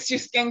know it makes your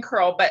skin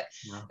curl, but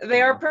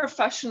they are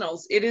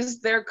professionals. It is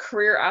their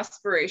career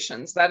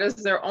aspirations. That is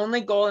their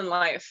only goal in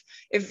life.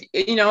 If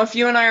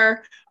you and I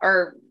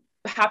are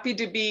happy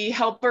to be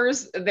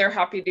helpers, they're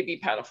happy to be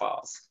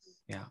pedophiles.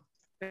 Yeah.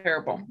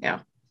 Terrible. Yeah.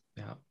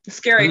 Yeah.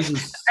 Scary. This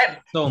is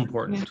so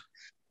important.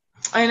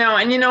 I know.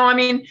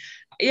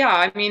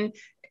 And,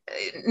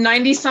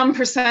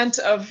 90%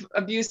 of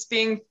abuse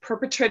being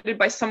perpetrated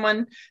by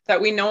someone that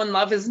we know and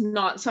love is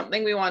not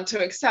something we want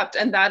to accept.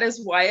 And that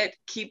is why it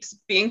keeps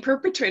being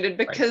perpetrated,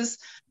 because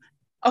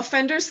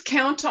offenders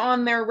count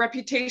on their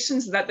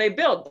reputations that they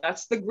build.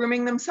 That's the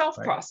grooming themselves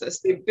process.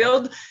 They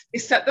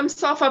set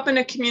themselves up in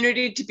a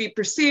community to be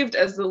perceived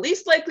as the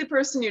least likely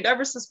person you'd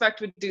ever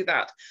suspect would do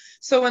that.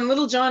 So when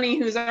little Johnny,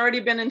 who's already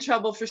been in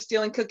trouble for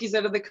stealing cookies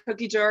out of the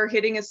cookie jar,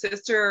 hitting his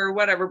sister or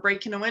whatever,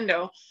 breaking a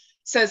window,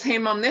 says, "Hey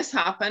mom, this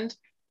happened."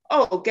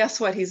 Oh, guess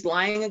what? He's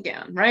lying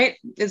again, right?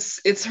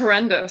 It's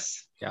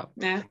horrendous.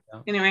 Yeah.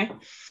 Anyway.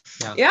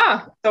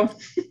 Yeah. So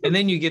and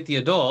then you get the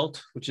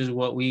adult, which is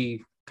what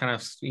we kind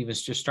of even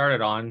just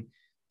started on,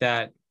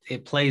 that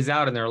it plays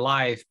out in their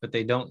life, but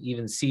they don't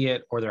even see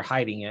it or they're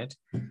hiding it.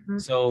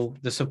 So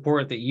the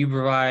support that you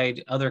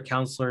provide, other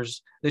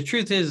counselors, the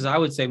truth is, I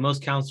would say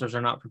most counselors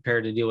are not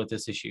prepared to deal with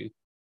this issue.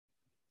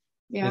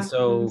 Yeah. And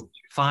so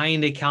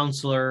find a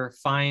counselor,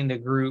 find a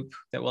group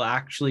that will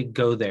actually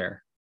go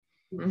there.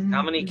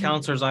 How many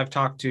counselors I've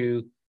talked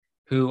to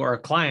who are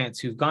clients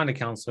who've gone to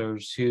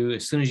counselors who,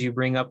 as soon as you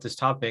bring up this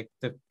topic,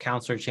 the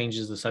counselor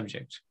changes the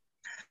subject.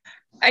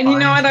 And you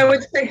know what I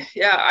would say?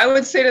 Yeah, I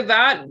would say to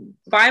that,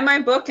 buy my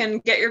book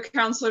and get your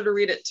counselor to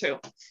read it too.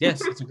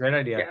 Yes, it's a great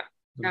idea.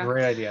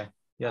 Great idea.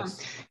 Yes.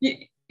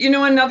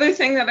 Another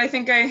thing that I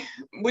think I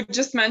would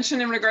just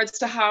mention in regards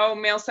to how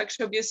male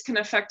sexual abuse can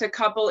affect a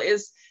couple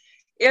is,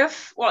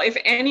 if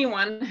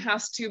anyone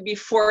has to be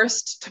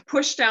forced to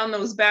push down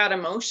those bad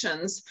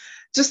emotions,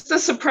 just the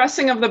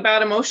suppressing of the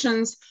bad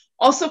emotions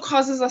also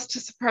causes us to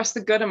suppress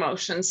the good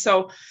emotions.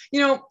 So,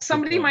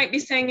 somebody might be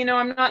saying,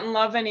 I'm not in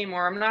love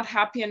anymore. I'm not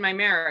happy in my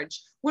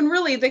marriage. when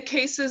really the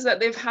case is that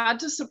they've had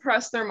to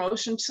suppress their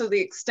emotion to the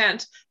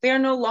extent they are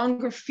no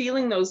longer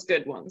feeling those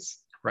good ones.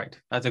 Right.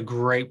 That's a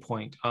great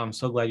point. I'm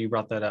so glad you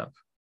brought that up.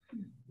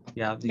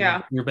 Yeah.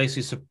 Yeah. You're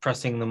basically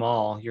suppressing them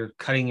all. You're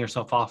cutting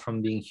yourself off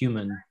from being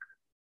human.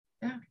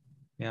 Yeah.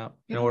 Yeah.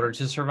 In order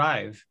to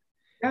survive.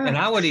 Yeah. And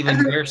I would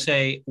even dare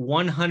say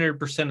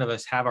 100% of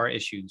us have our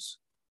issues.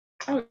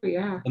 Oh,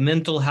 yeah. The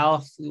mental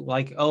health,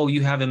 like, oh,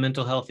 you have a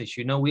mental health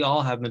issue. No, we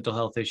all have mental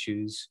health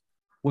issues.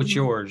 What's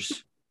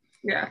yours?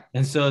 Yeah.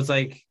 And so it's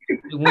like,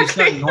 when we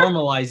start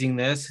normalizing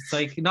this, it's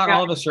like, not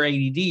all of us are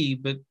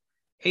ADD, but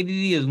ADD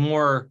is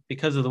more,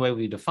 because of the way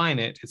we define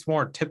it, it's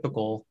more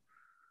typical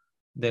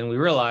than we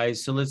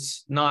realize. So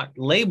let's not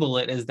label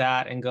it as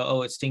that and go,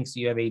 oh, it stinks that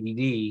you have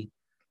ADD.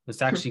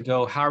 Let's actually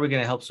go, how are we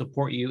going to help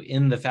support you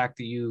in the fact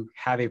that you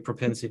have a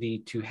propensity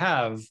to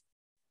have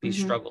these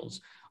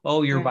struggles?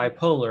 Oh, you're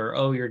bipolar.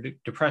 Oh, you're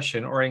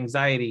depression or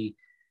anxiety.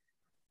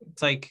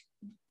 It's like,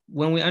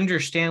 when we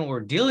understand what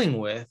we're dealing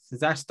with,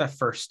 that's the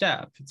first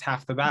step. It's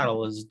half the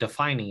battle is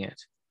defining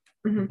it.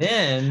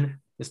 Then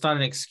it's not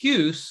an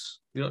excuse.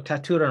 We don't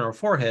tattoo it on our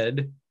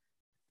forehead.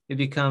 It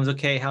becomes,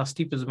 okay, how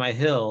steep is my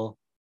hill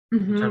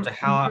in terms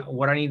of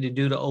what I need to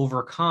do to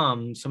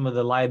overcome some of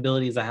the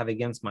liabilities I have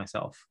against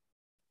myself.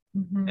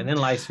 And then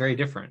life's very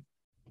different.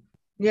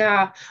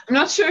 Yeah. I'm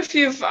not sure if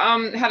you've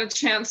had a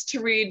chance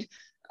to read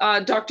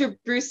Dr.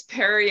 Bruce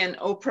Perry and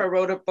Oprah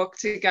wrote a book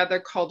together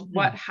called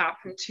What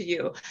Happened to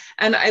You.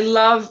 And I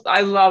love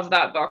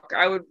that book.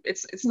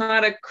 It's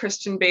not a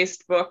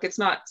Christian-based book. It's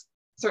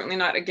certainly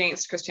not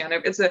against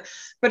Christianity.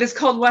 But it's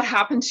called What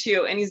Happened to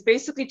You. And he's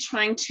basically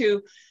trying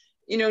to,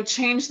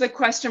 change the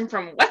question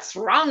from what's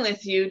wrong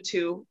with you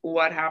to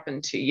what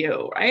happened to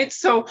you, right?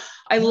 So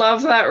I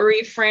love that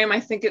reframe. I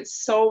think it's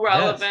so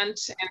relevant.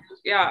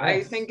 Yes. And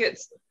I think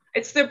it's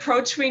the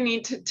approach we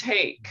need to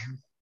take.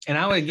 And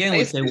I would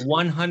say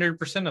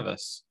 100% of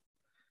us.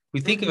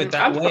 We think of it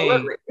that way.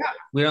 Yeah.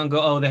 We don't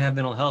go, oh, they have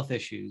mental health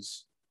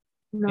issues,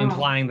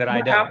 implying that I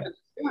don't.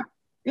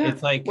 Yeah.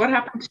 It's like,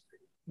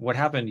 what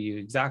happened to you?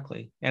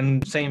 Exactly.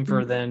 And same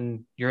for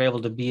then you're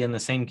able to be in the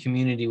same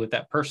community with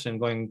that person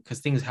going, because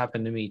things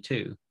happen to me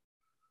too.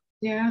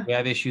 Yeah. We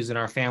have issues in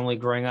our family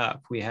growing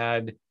up. We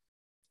had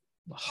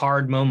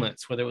hard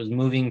moments, whether it was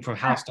moving from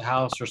house to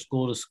house or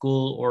school to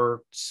school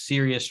or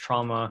serious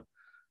trauma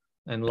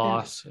and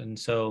loss. And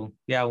so,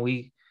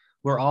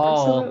 we're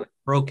all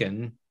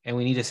broken and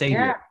we need a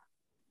savior.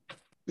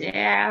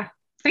 Yeah.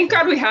 Thank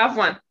God we have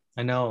one.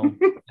 I know.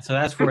 So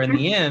that's where in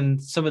the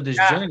end, some of this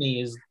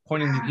journey is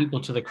pointing the people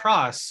to the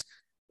cross.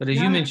 But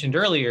as you mentioned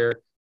earlier,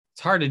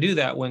 it's hard to do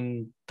that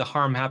when the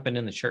harm happened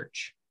in the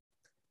church.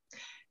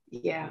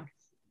 Yeah.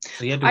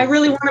 So you have to, I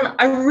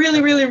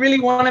really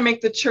want to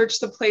make the church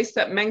the place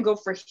that men go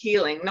for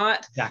healing,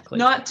 not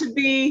to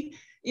be,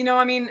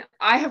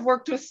 I have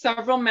worked with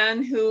several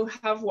men who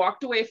have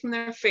walked away from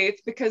their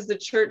faith because the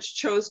church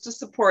chose to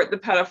support the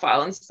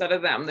pedophile instead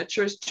of them. The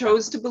church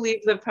chose to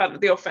believe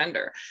the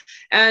offender.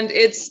 And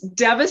it's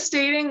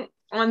devastating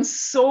on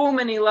so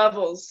many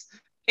levels.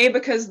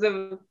 Because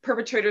the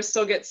perpetrator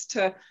still gets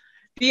to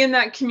be in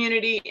that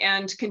community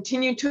and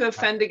continue to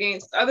offend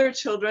against other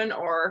children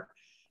or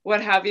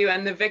what have you.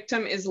 And the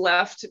victim is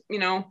left,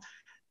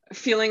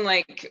 feeling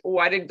like,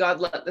 why did God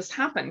let this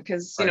happen?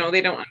 Because,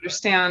 they don't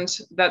understand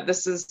that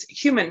this is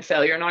human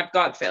failure, not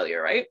God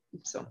failure, right?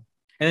 So.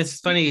 And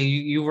it's funny,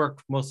 you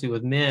work mostly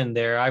with men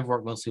there. I've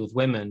worked mostly with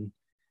women.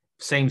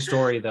 Same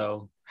story,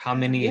 though. How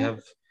many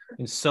have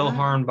been so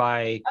harmed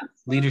by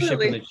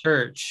leadership in the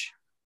church.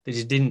 They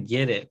just didn't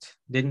get it,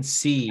 didn't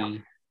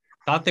see,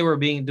 thought they were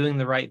doing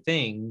the right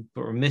thing,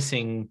 but were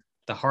missing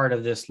the heart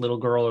of this little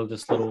girl or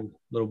this little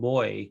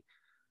boy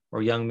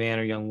or young man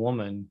or young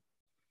woman.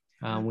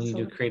 We need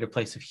to create a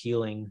place of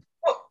healing.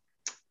 Well,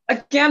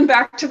 again,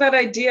 back to that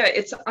idea,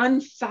 it's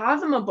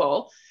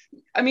unfathomable.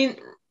 I mean,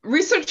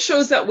 research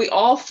shows that we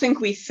all think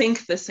we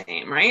think the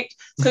same, right?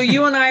 So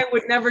you and I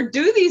would never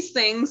do these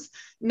things.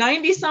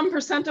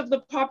 90% of the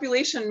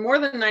population, more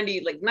than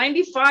 90, like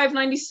 95,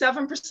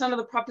 97% of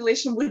the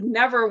population would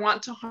never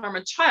want to harm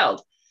a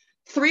child.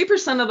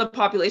 3% of the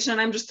population, and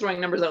I'm just throwing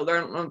numbers out there,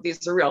 I don't know if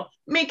these are real,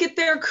 make it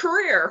their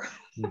career,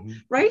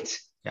 right?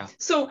 Yeah.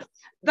 So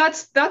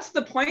that's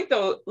the point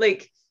though,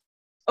 like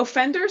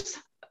offenders,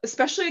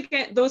 especially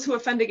those who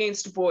offend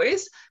against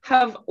boys,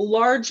 have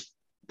large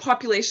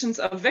populations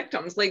of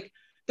victims. Like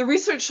the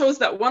research shows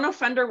that one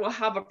offender will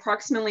have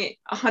approximately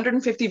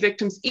 150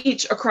 victims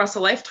each across a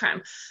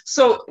lifetime.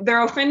 So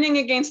they're offending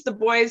against the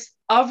boys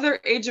of their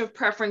age of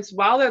preference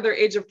while they're their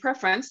age of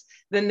preference.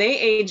 Then they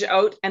age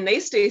out and they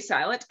stay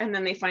silent. And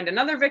then they find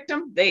another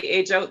victim. They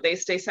age out, they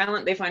stay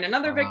silent. They find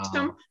another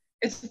victim.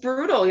 It's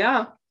brutal.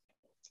 Yeah.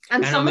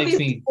 And some of these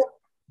people,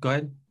 go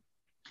ahead.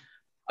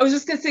 I was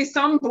just going to say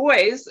some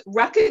boys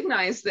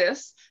recognize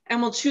this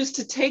and will choose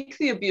to take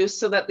the abuse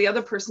so that the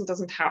other person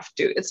doesn't have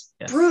to. It's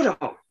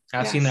brutal.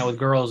 I've seen that with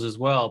girls as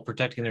well,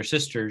 protecting their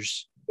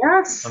sisters.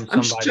 Yes,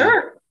 I'm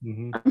sure.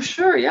 I'm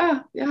sure. Yeah.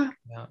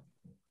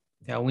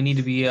 We need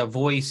to be a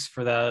voice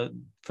for the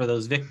for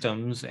those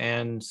victims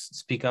and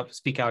speak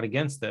out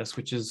against this,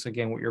 which is,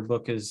 again, what your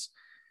book is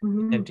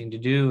attempting to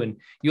do. And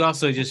you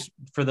also, just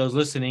for those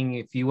listening,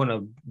 if you want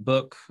to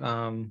book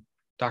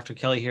Dr.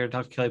 Kelly here,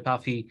 Dr. Kelly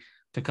Palfy,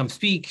 to come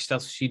speak,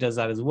 she does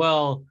that as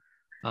well.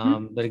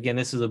 But again,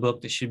 this is a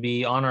book that should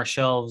be on our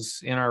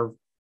shelves in our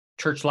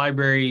church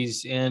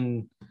libraries,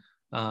 in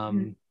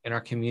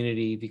our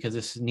community, because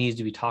this needs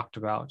to be talked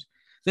about.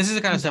 This is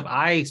the kind of stuff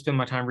I spend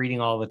my time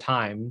reading all the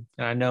time.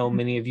 And I know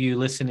many of you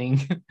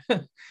listening,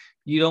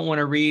 you don't want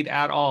to read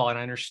at all. And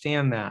I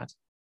understand that.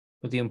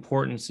 But the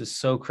importance is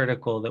so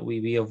critical that we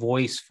be a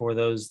voice for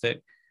those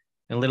that,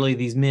 and literally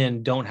these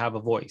men don't have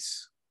a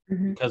voice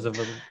because of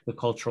the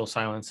cultural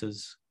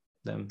silences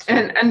them. So.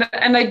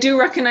 And I do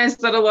recognize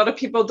that a lot of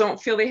people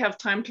don't feel they have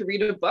time to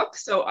read a book.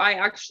 So I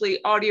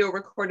actually audio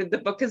recorded the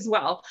book as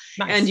well.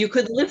 Nice. And you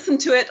could listen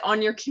to it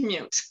on your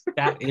commute.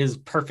 That is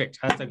perfect.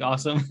 That's like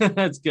awesome.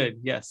 That's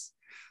good. Yes.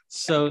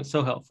 So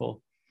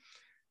helpful.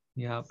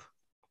 Yep.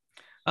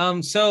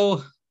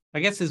 So I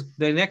guess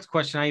the next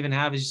question I even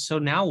have is, so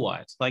now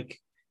what? Like,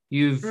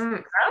 you've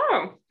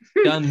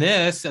done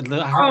this.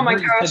 Oh my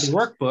gosh. The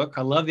workbook.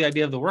 I love the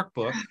idea of the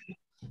workbook.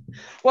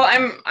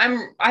 Well,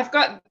 I've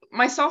got,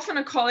 myself and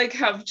a colleague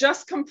have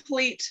just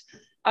complete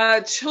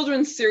a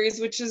children's series,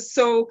 which is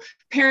so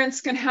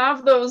parents can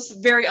have those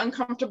very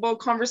uncomfortable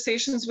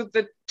conversations with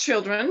the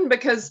children,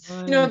 because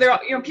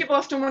people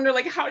often wonder,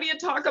 like, how do you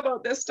talk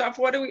about this stuff?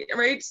 What do we,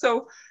 right?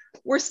 So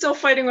we're still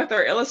fighting with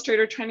our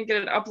illustrator trying to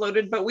get it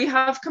uploaded, but we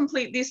have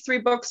complete these 3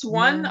 books.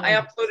 One I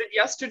uploaded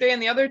yesterday,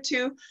 and the other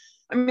 2,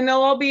 I mean,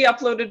 they'll all be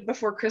uploaded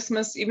before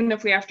Christmas, even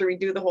if we have to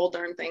redo the whole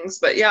darn things.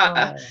 But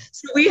so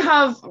we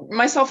have,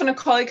 myself and a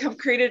colleague have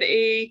created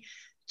a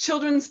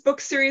children's book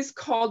series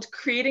called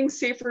Creating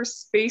Safer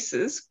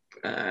Spaces.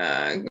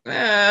 Creating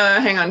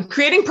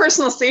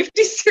Personal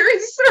Safety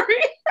series,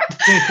 sorry.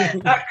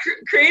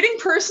 Creating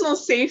Personal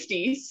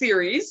Safety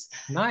series.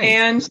 Nice.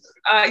 And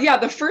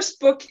the first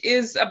book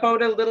is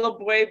about a little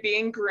boy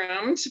being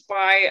groomed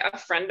by a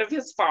friend of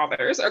his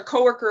father's, a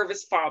coworker of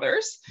his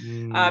father's,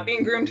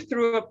 being groomed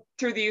through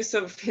the use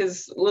of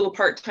his little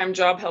part-time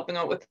job helping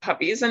out with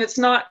puppies. And it's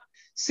not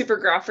super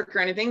graphic or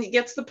anything. It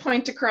gets the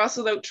point across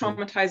without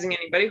traumatizing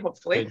anybody,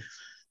 hopefully.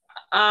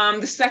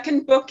 The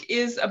second book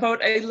is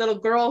about a little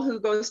girl who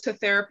goes to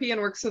therapy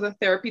and works with a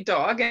therapy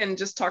dog, and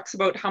just talks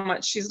about how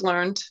much she's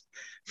learned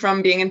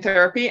from being in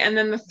therapy. And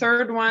then the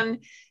third one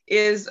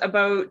is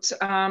about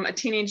a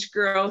teenage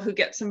girl who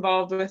gets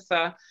involved with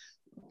a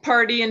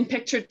party and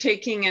picture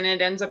taking, and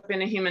it ends up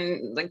in a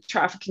human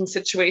trafficking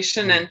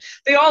situation. And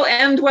they all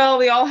end well.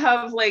 They all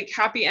have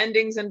happy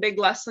endings and big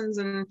lessons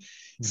and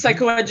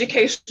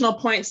psychoeducational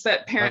points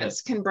that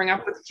parents can bring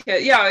up with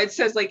kids. Yeah, it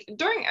says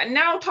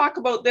now talk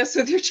about this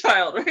with your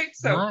child, right?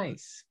 So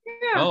nice.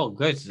 Yeah. Oh,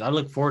 good. I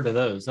look forward to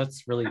those.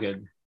 That's really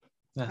good.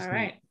 That's all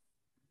right. Neat.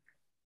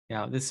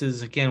 Yeah, this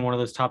is, again, one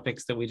of those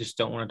topics that we just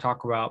don't want to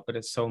talk about, but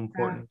it's so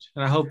important.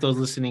 And I hope those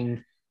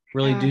listening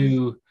really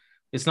do.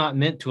 It's not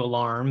meant to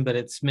alarm, but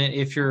it's meant,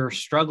 if you're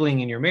struggling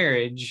in your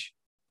marriage,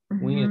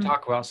 we need to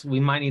talk about, so we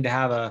might need to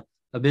have a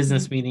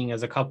business meeting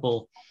as a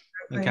couple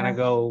and kind of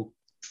go,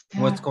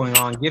 what's going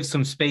on, give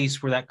some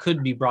space where that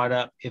could be brought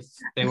up if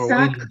they were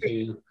waiting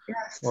to,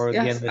 or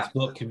again, this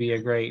book could be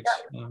a great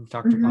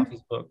Dr.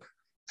 Palfy's book.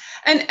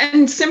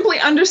 And simply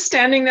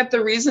understanding that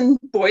the reason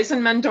boys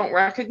and men don't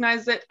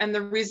recognize it and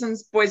the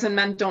reasons boys and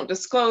men don't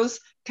disclose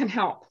can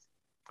help.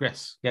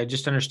 Yes. Yeah.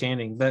 Just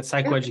understanding that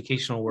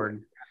psychoeducational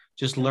word,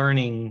 just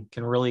learning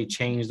can really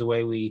change the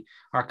way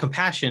our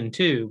compassion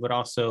too, but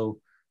also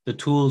the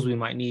tools we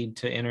might need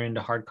to enter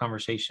into hard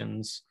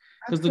conversations,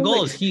 because the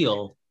goal is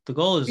heal. The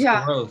goal is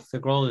growth. The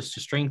goal is to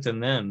strengthen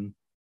them.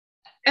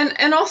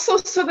 And also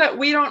so that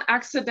we don't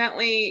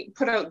accidentally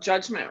put out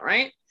judgment,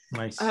 right?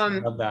 Nice. I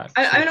love that.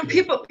 I know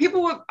people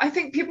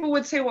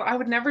would say, well, I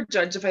would never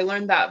judge if I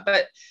learned that.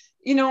 But,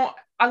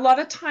 a lot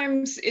of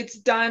times it's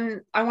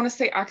done, I want to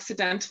say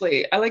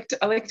accidentally. I like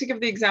to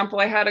give the example.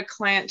 I had a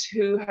client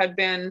who had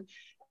been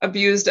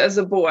abused as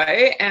a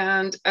boy,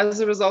 and as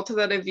a result of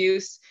that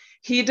abuse,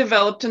 he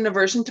developed an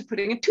aversion to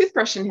putting a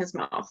toothbrush in his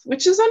mouth,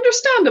 which is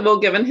understandable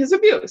given his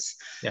abuse.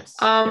 Yes.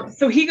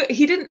 So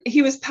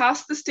he was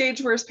past the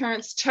stage where his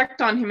parents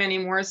checked on him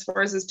anymore as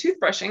far as his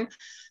toothbrushing.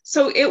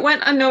 So it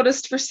went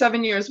unnoticed for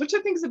 7 years, which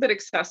I think is a bit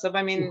excessive.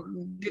 I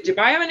mean, did you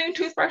buy him a new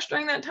toothbrush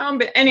during that time?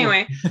 But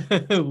anyway,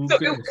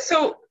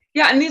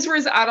 and these were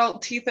his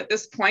adult teeth at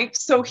this point.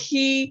 So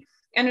he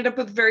ended up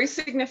with very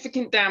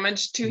significant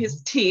damage to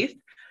his teeth.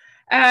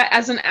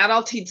 As an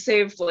adult, he'd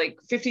saved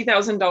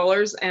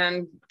 $50,000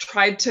 and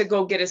tried to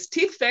go get his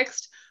teeth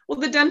fixed. Well,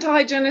 the dental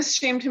hygienist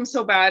shamed him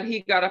so bad,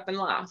 he got up and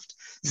laughed.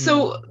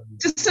 So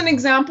just an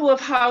example of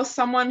how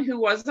someone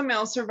who was a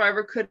male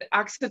survivor could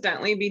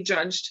accidentally be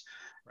judged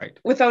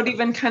without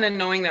even kind of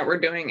knowing that we're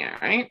doing it,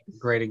 right?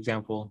 Great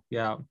example.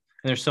 Yeah. And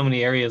there's so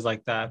many areas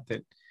like that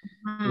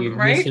we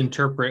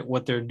misinterpret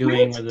what they're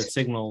doing or the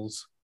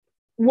signals.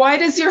 Why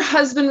does your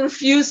husband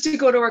refuse to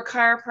go to a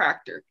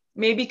chiropractor?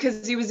 Maybe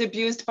because he was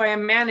abused by a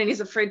man and he's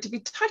afraid to be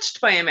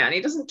touched by a man.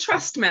 He doesn't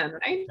trust men,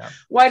 right? Yeah.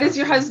 Why does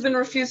your husband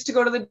refuse to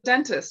go to the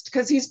dentist?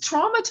 Because he's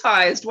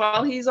traumatized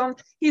while he's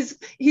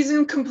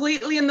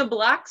completely in the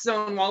black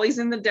zone while he's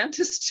in the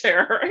dentist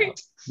chair, right?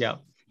 Yeah.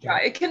 Yeah,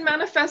 it can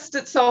manifest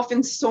itself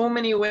in so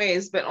many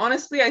ways. But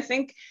honestly, I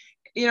think,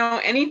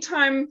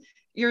 anytime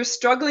you're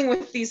struggling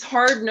with these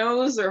hard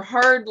no's or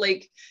hard,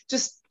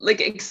 just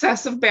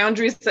excessive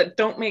boundaries that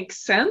don't make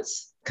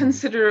sense,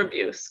 consider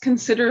abuse.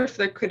 Consider if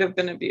there could have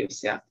been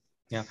abuse. Yeah.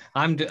 Yeah.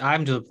 I'm to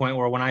the point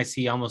where when I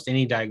see almost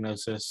any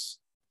diagnosis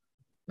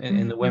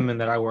in the women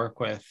that I work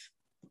with,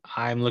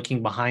 I'm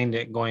looking behind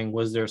it going,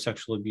 was there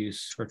sexual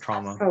abuse or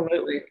trauma?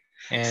 Absolutely.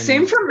 And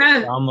same for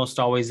men. It almost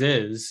always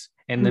is.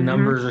 And the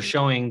numbers are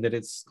showing that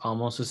it's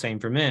almost the same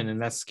for men.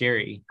 And that's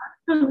scary.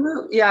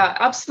 Yeah,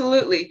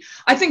 absolutely.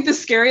 I think the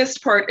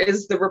scariest part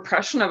is the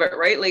repression of it,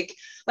 right? Like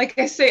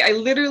I say, I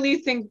literally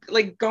think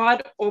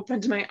God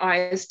opened my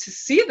eyes to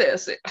see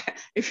this.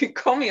 If you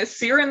call me a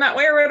seer in that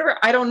way or whatever,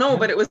 I don't know,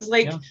 but it was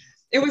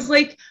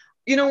like,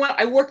 you know what?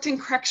 I worked in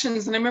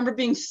corrections and I remember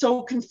being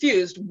so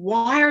confused.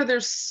 Why are there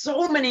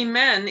so many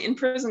men in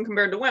prison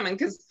compared to women?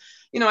 Because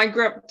I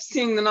grew up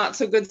seeing the not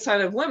so good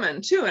side of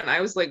women too. And I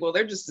was like, well,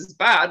 they're just as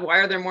bad. Why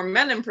are there more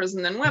men in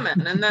prison than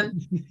women? And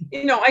then,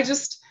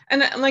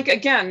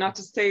 again, not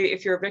to say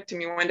if you're a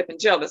victim, you wind up in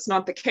jail. That's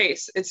not the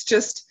case. It's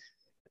just,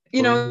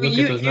 look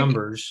at those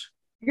numbers.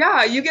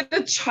 Yeah. You get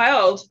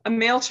a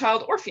male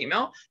child or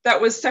female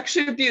that was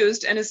sexually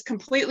abused and is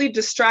completely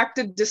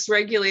distracted,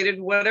 dysregulated,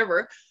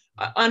 whatever,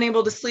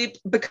 unable to sleep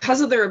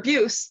because of their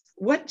abuse.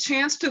 What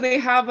chance do they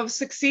have of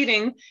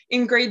succeeding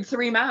in grade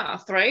 3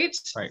 math? Right.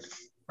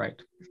 Right.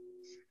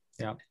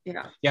 Yeah.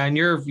 Yeah. Yeah. And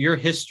your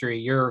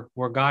history,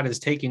 where God has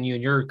taken you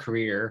in your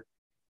career,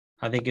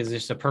 I think is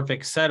just a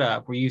perfect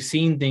setup where you've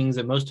seen things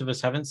that most of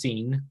us haven't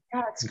seen.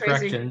 Yeah, it's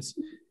crazy. Corrections,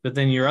 but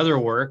then your other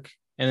work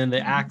and then the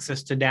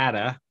access to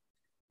data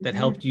that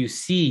helped you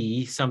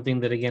see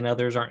something that again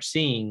others aren't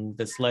seeing.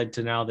 That's led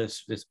to now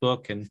this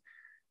book, and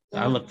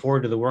I look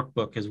forward to the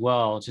workbook as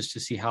well, just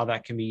to see how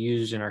that can be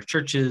used in our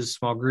churches,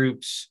 small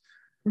groups.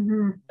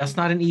 That's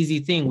not an easy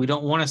thing. We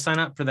don't want to sign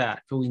up for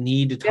that, but we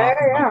need to talk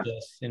about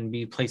this and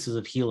be places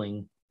of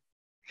healing.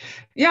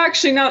 Yeah,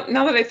 actually, now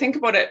that I think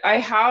about it, I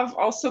have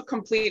also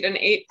completed an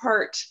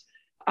 8-part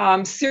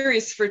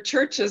series for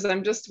churches.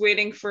 I'm just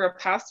waiting for a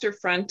pastor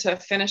friend to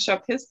finish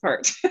up his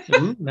part.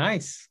 Ooh,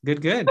 nice.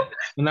 Good.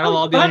 And that'll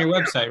all be on your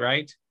website,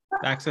 right?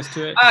 Access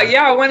to it?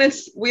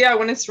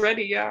 When it's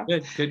ready. Yeah.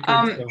 Good.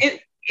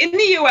 In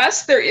the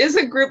US, there is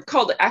a group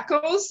called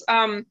Echoes.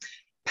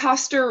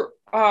 Pastor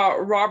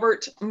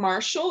Robert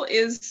Marshall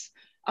is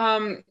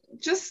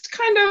just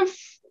kind of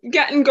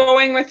getting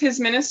going with his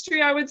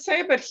ministry, I would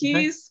say, but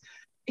he's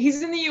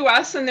in the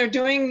US and they're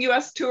doing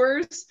US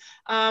tours,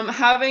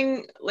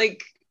 having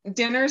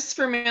dinners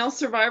for male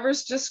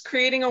survivors, just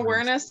creating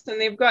awareness,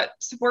 and they've got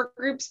support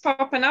groups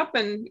popping up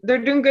and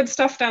they're doing good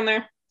stuff down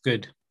there.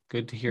 Good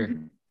to hear.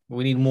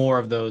 We need more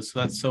of those. So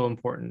that's so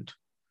important.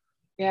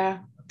 Yeah,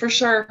 for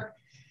sure.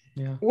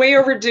 Yeah. Way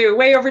overdue.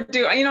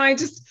 I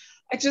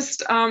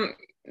just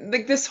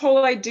this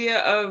whole idea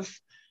of,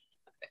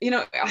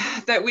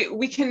 that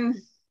we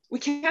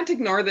can't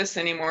ignore this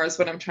anymore is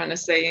what I'm trying to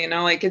say.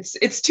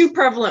 It's too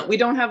prevalent. We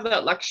don't have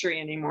that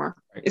luxury anymore.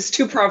 Right. It's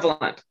too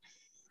prevalent.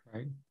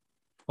 Right.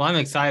 Well, I'm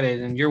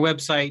excited. And your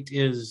website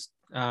is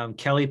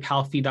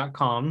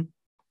kellypalfy.com.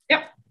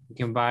 Yep. You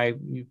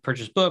can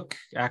purchase book,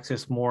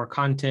 access more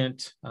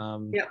content,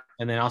 and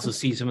then also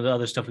see some of the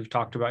other stuff we've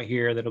talked about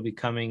here that'll be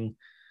coming.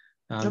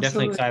 I'm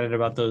definitely excited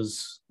about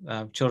those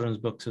children's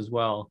books as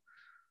well.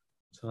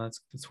 So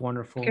that's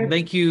wonderful. Okay.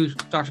 Thank you,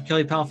 Dr.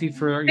 Kelly Palfy,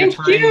 for your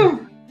time. Thank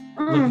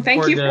you.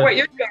 Thank you for what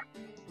you're doing.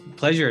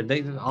 Pleasure.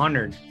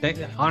 Honored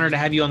to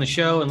have you on the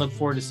show, and look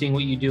forward to seeing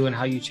what you do and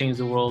how you change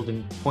the world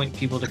and point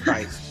people to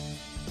Christ.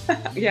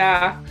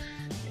 Yeah.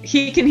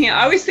 He can heal.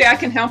 I always say I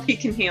can help, he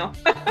can heal.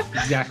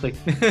 Exactly.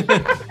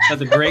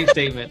 That's a great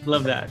statement.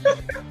 Love that.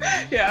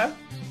 Yeah.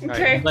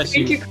 Okay. Right,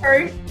 Thank you,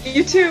 Corey.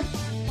 You too.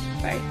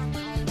 Bye.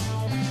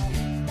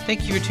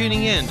 Thank you for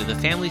tuning in to the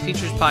Family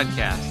Features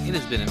Podcast. It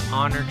has been an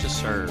honor to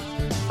serve.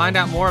 Find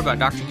out more about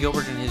Dr.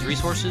 Gilbert and his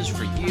resources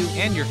for you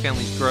and your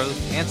family's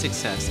growth and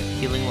success at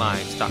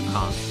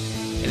healinglives.com.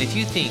 And if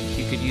you think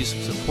you could use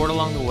some support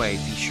along the way,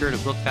 be sure to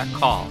book that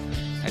call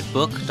at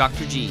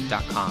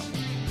bookdrg.com.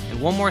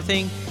 And one more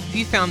thing, if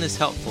you found this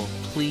helpful,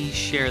 please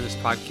share this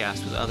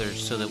podcast with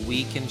others so that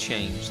we can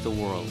change the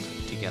world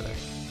together.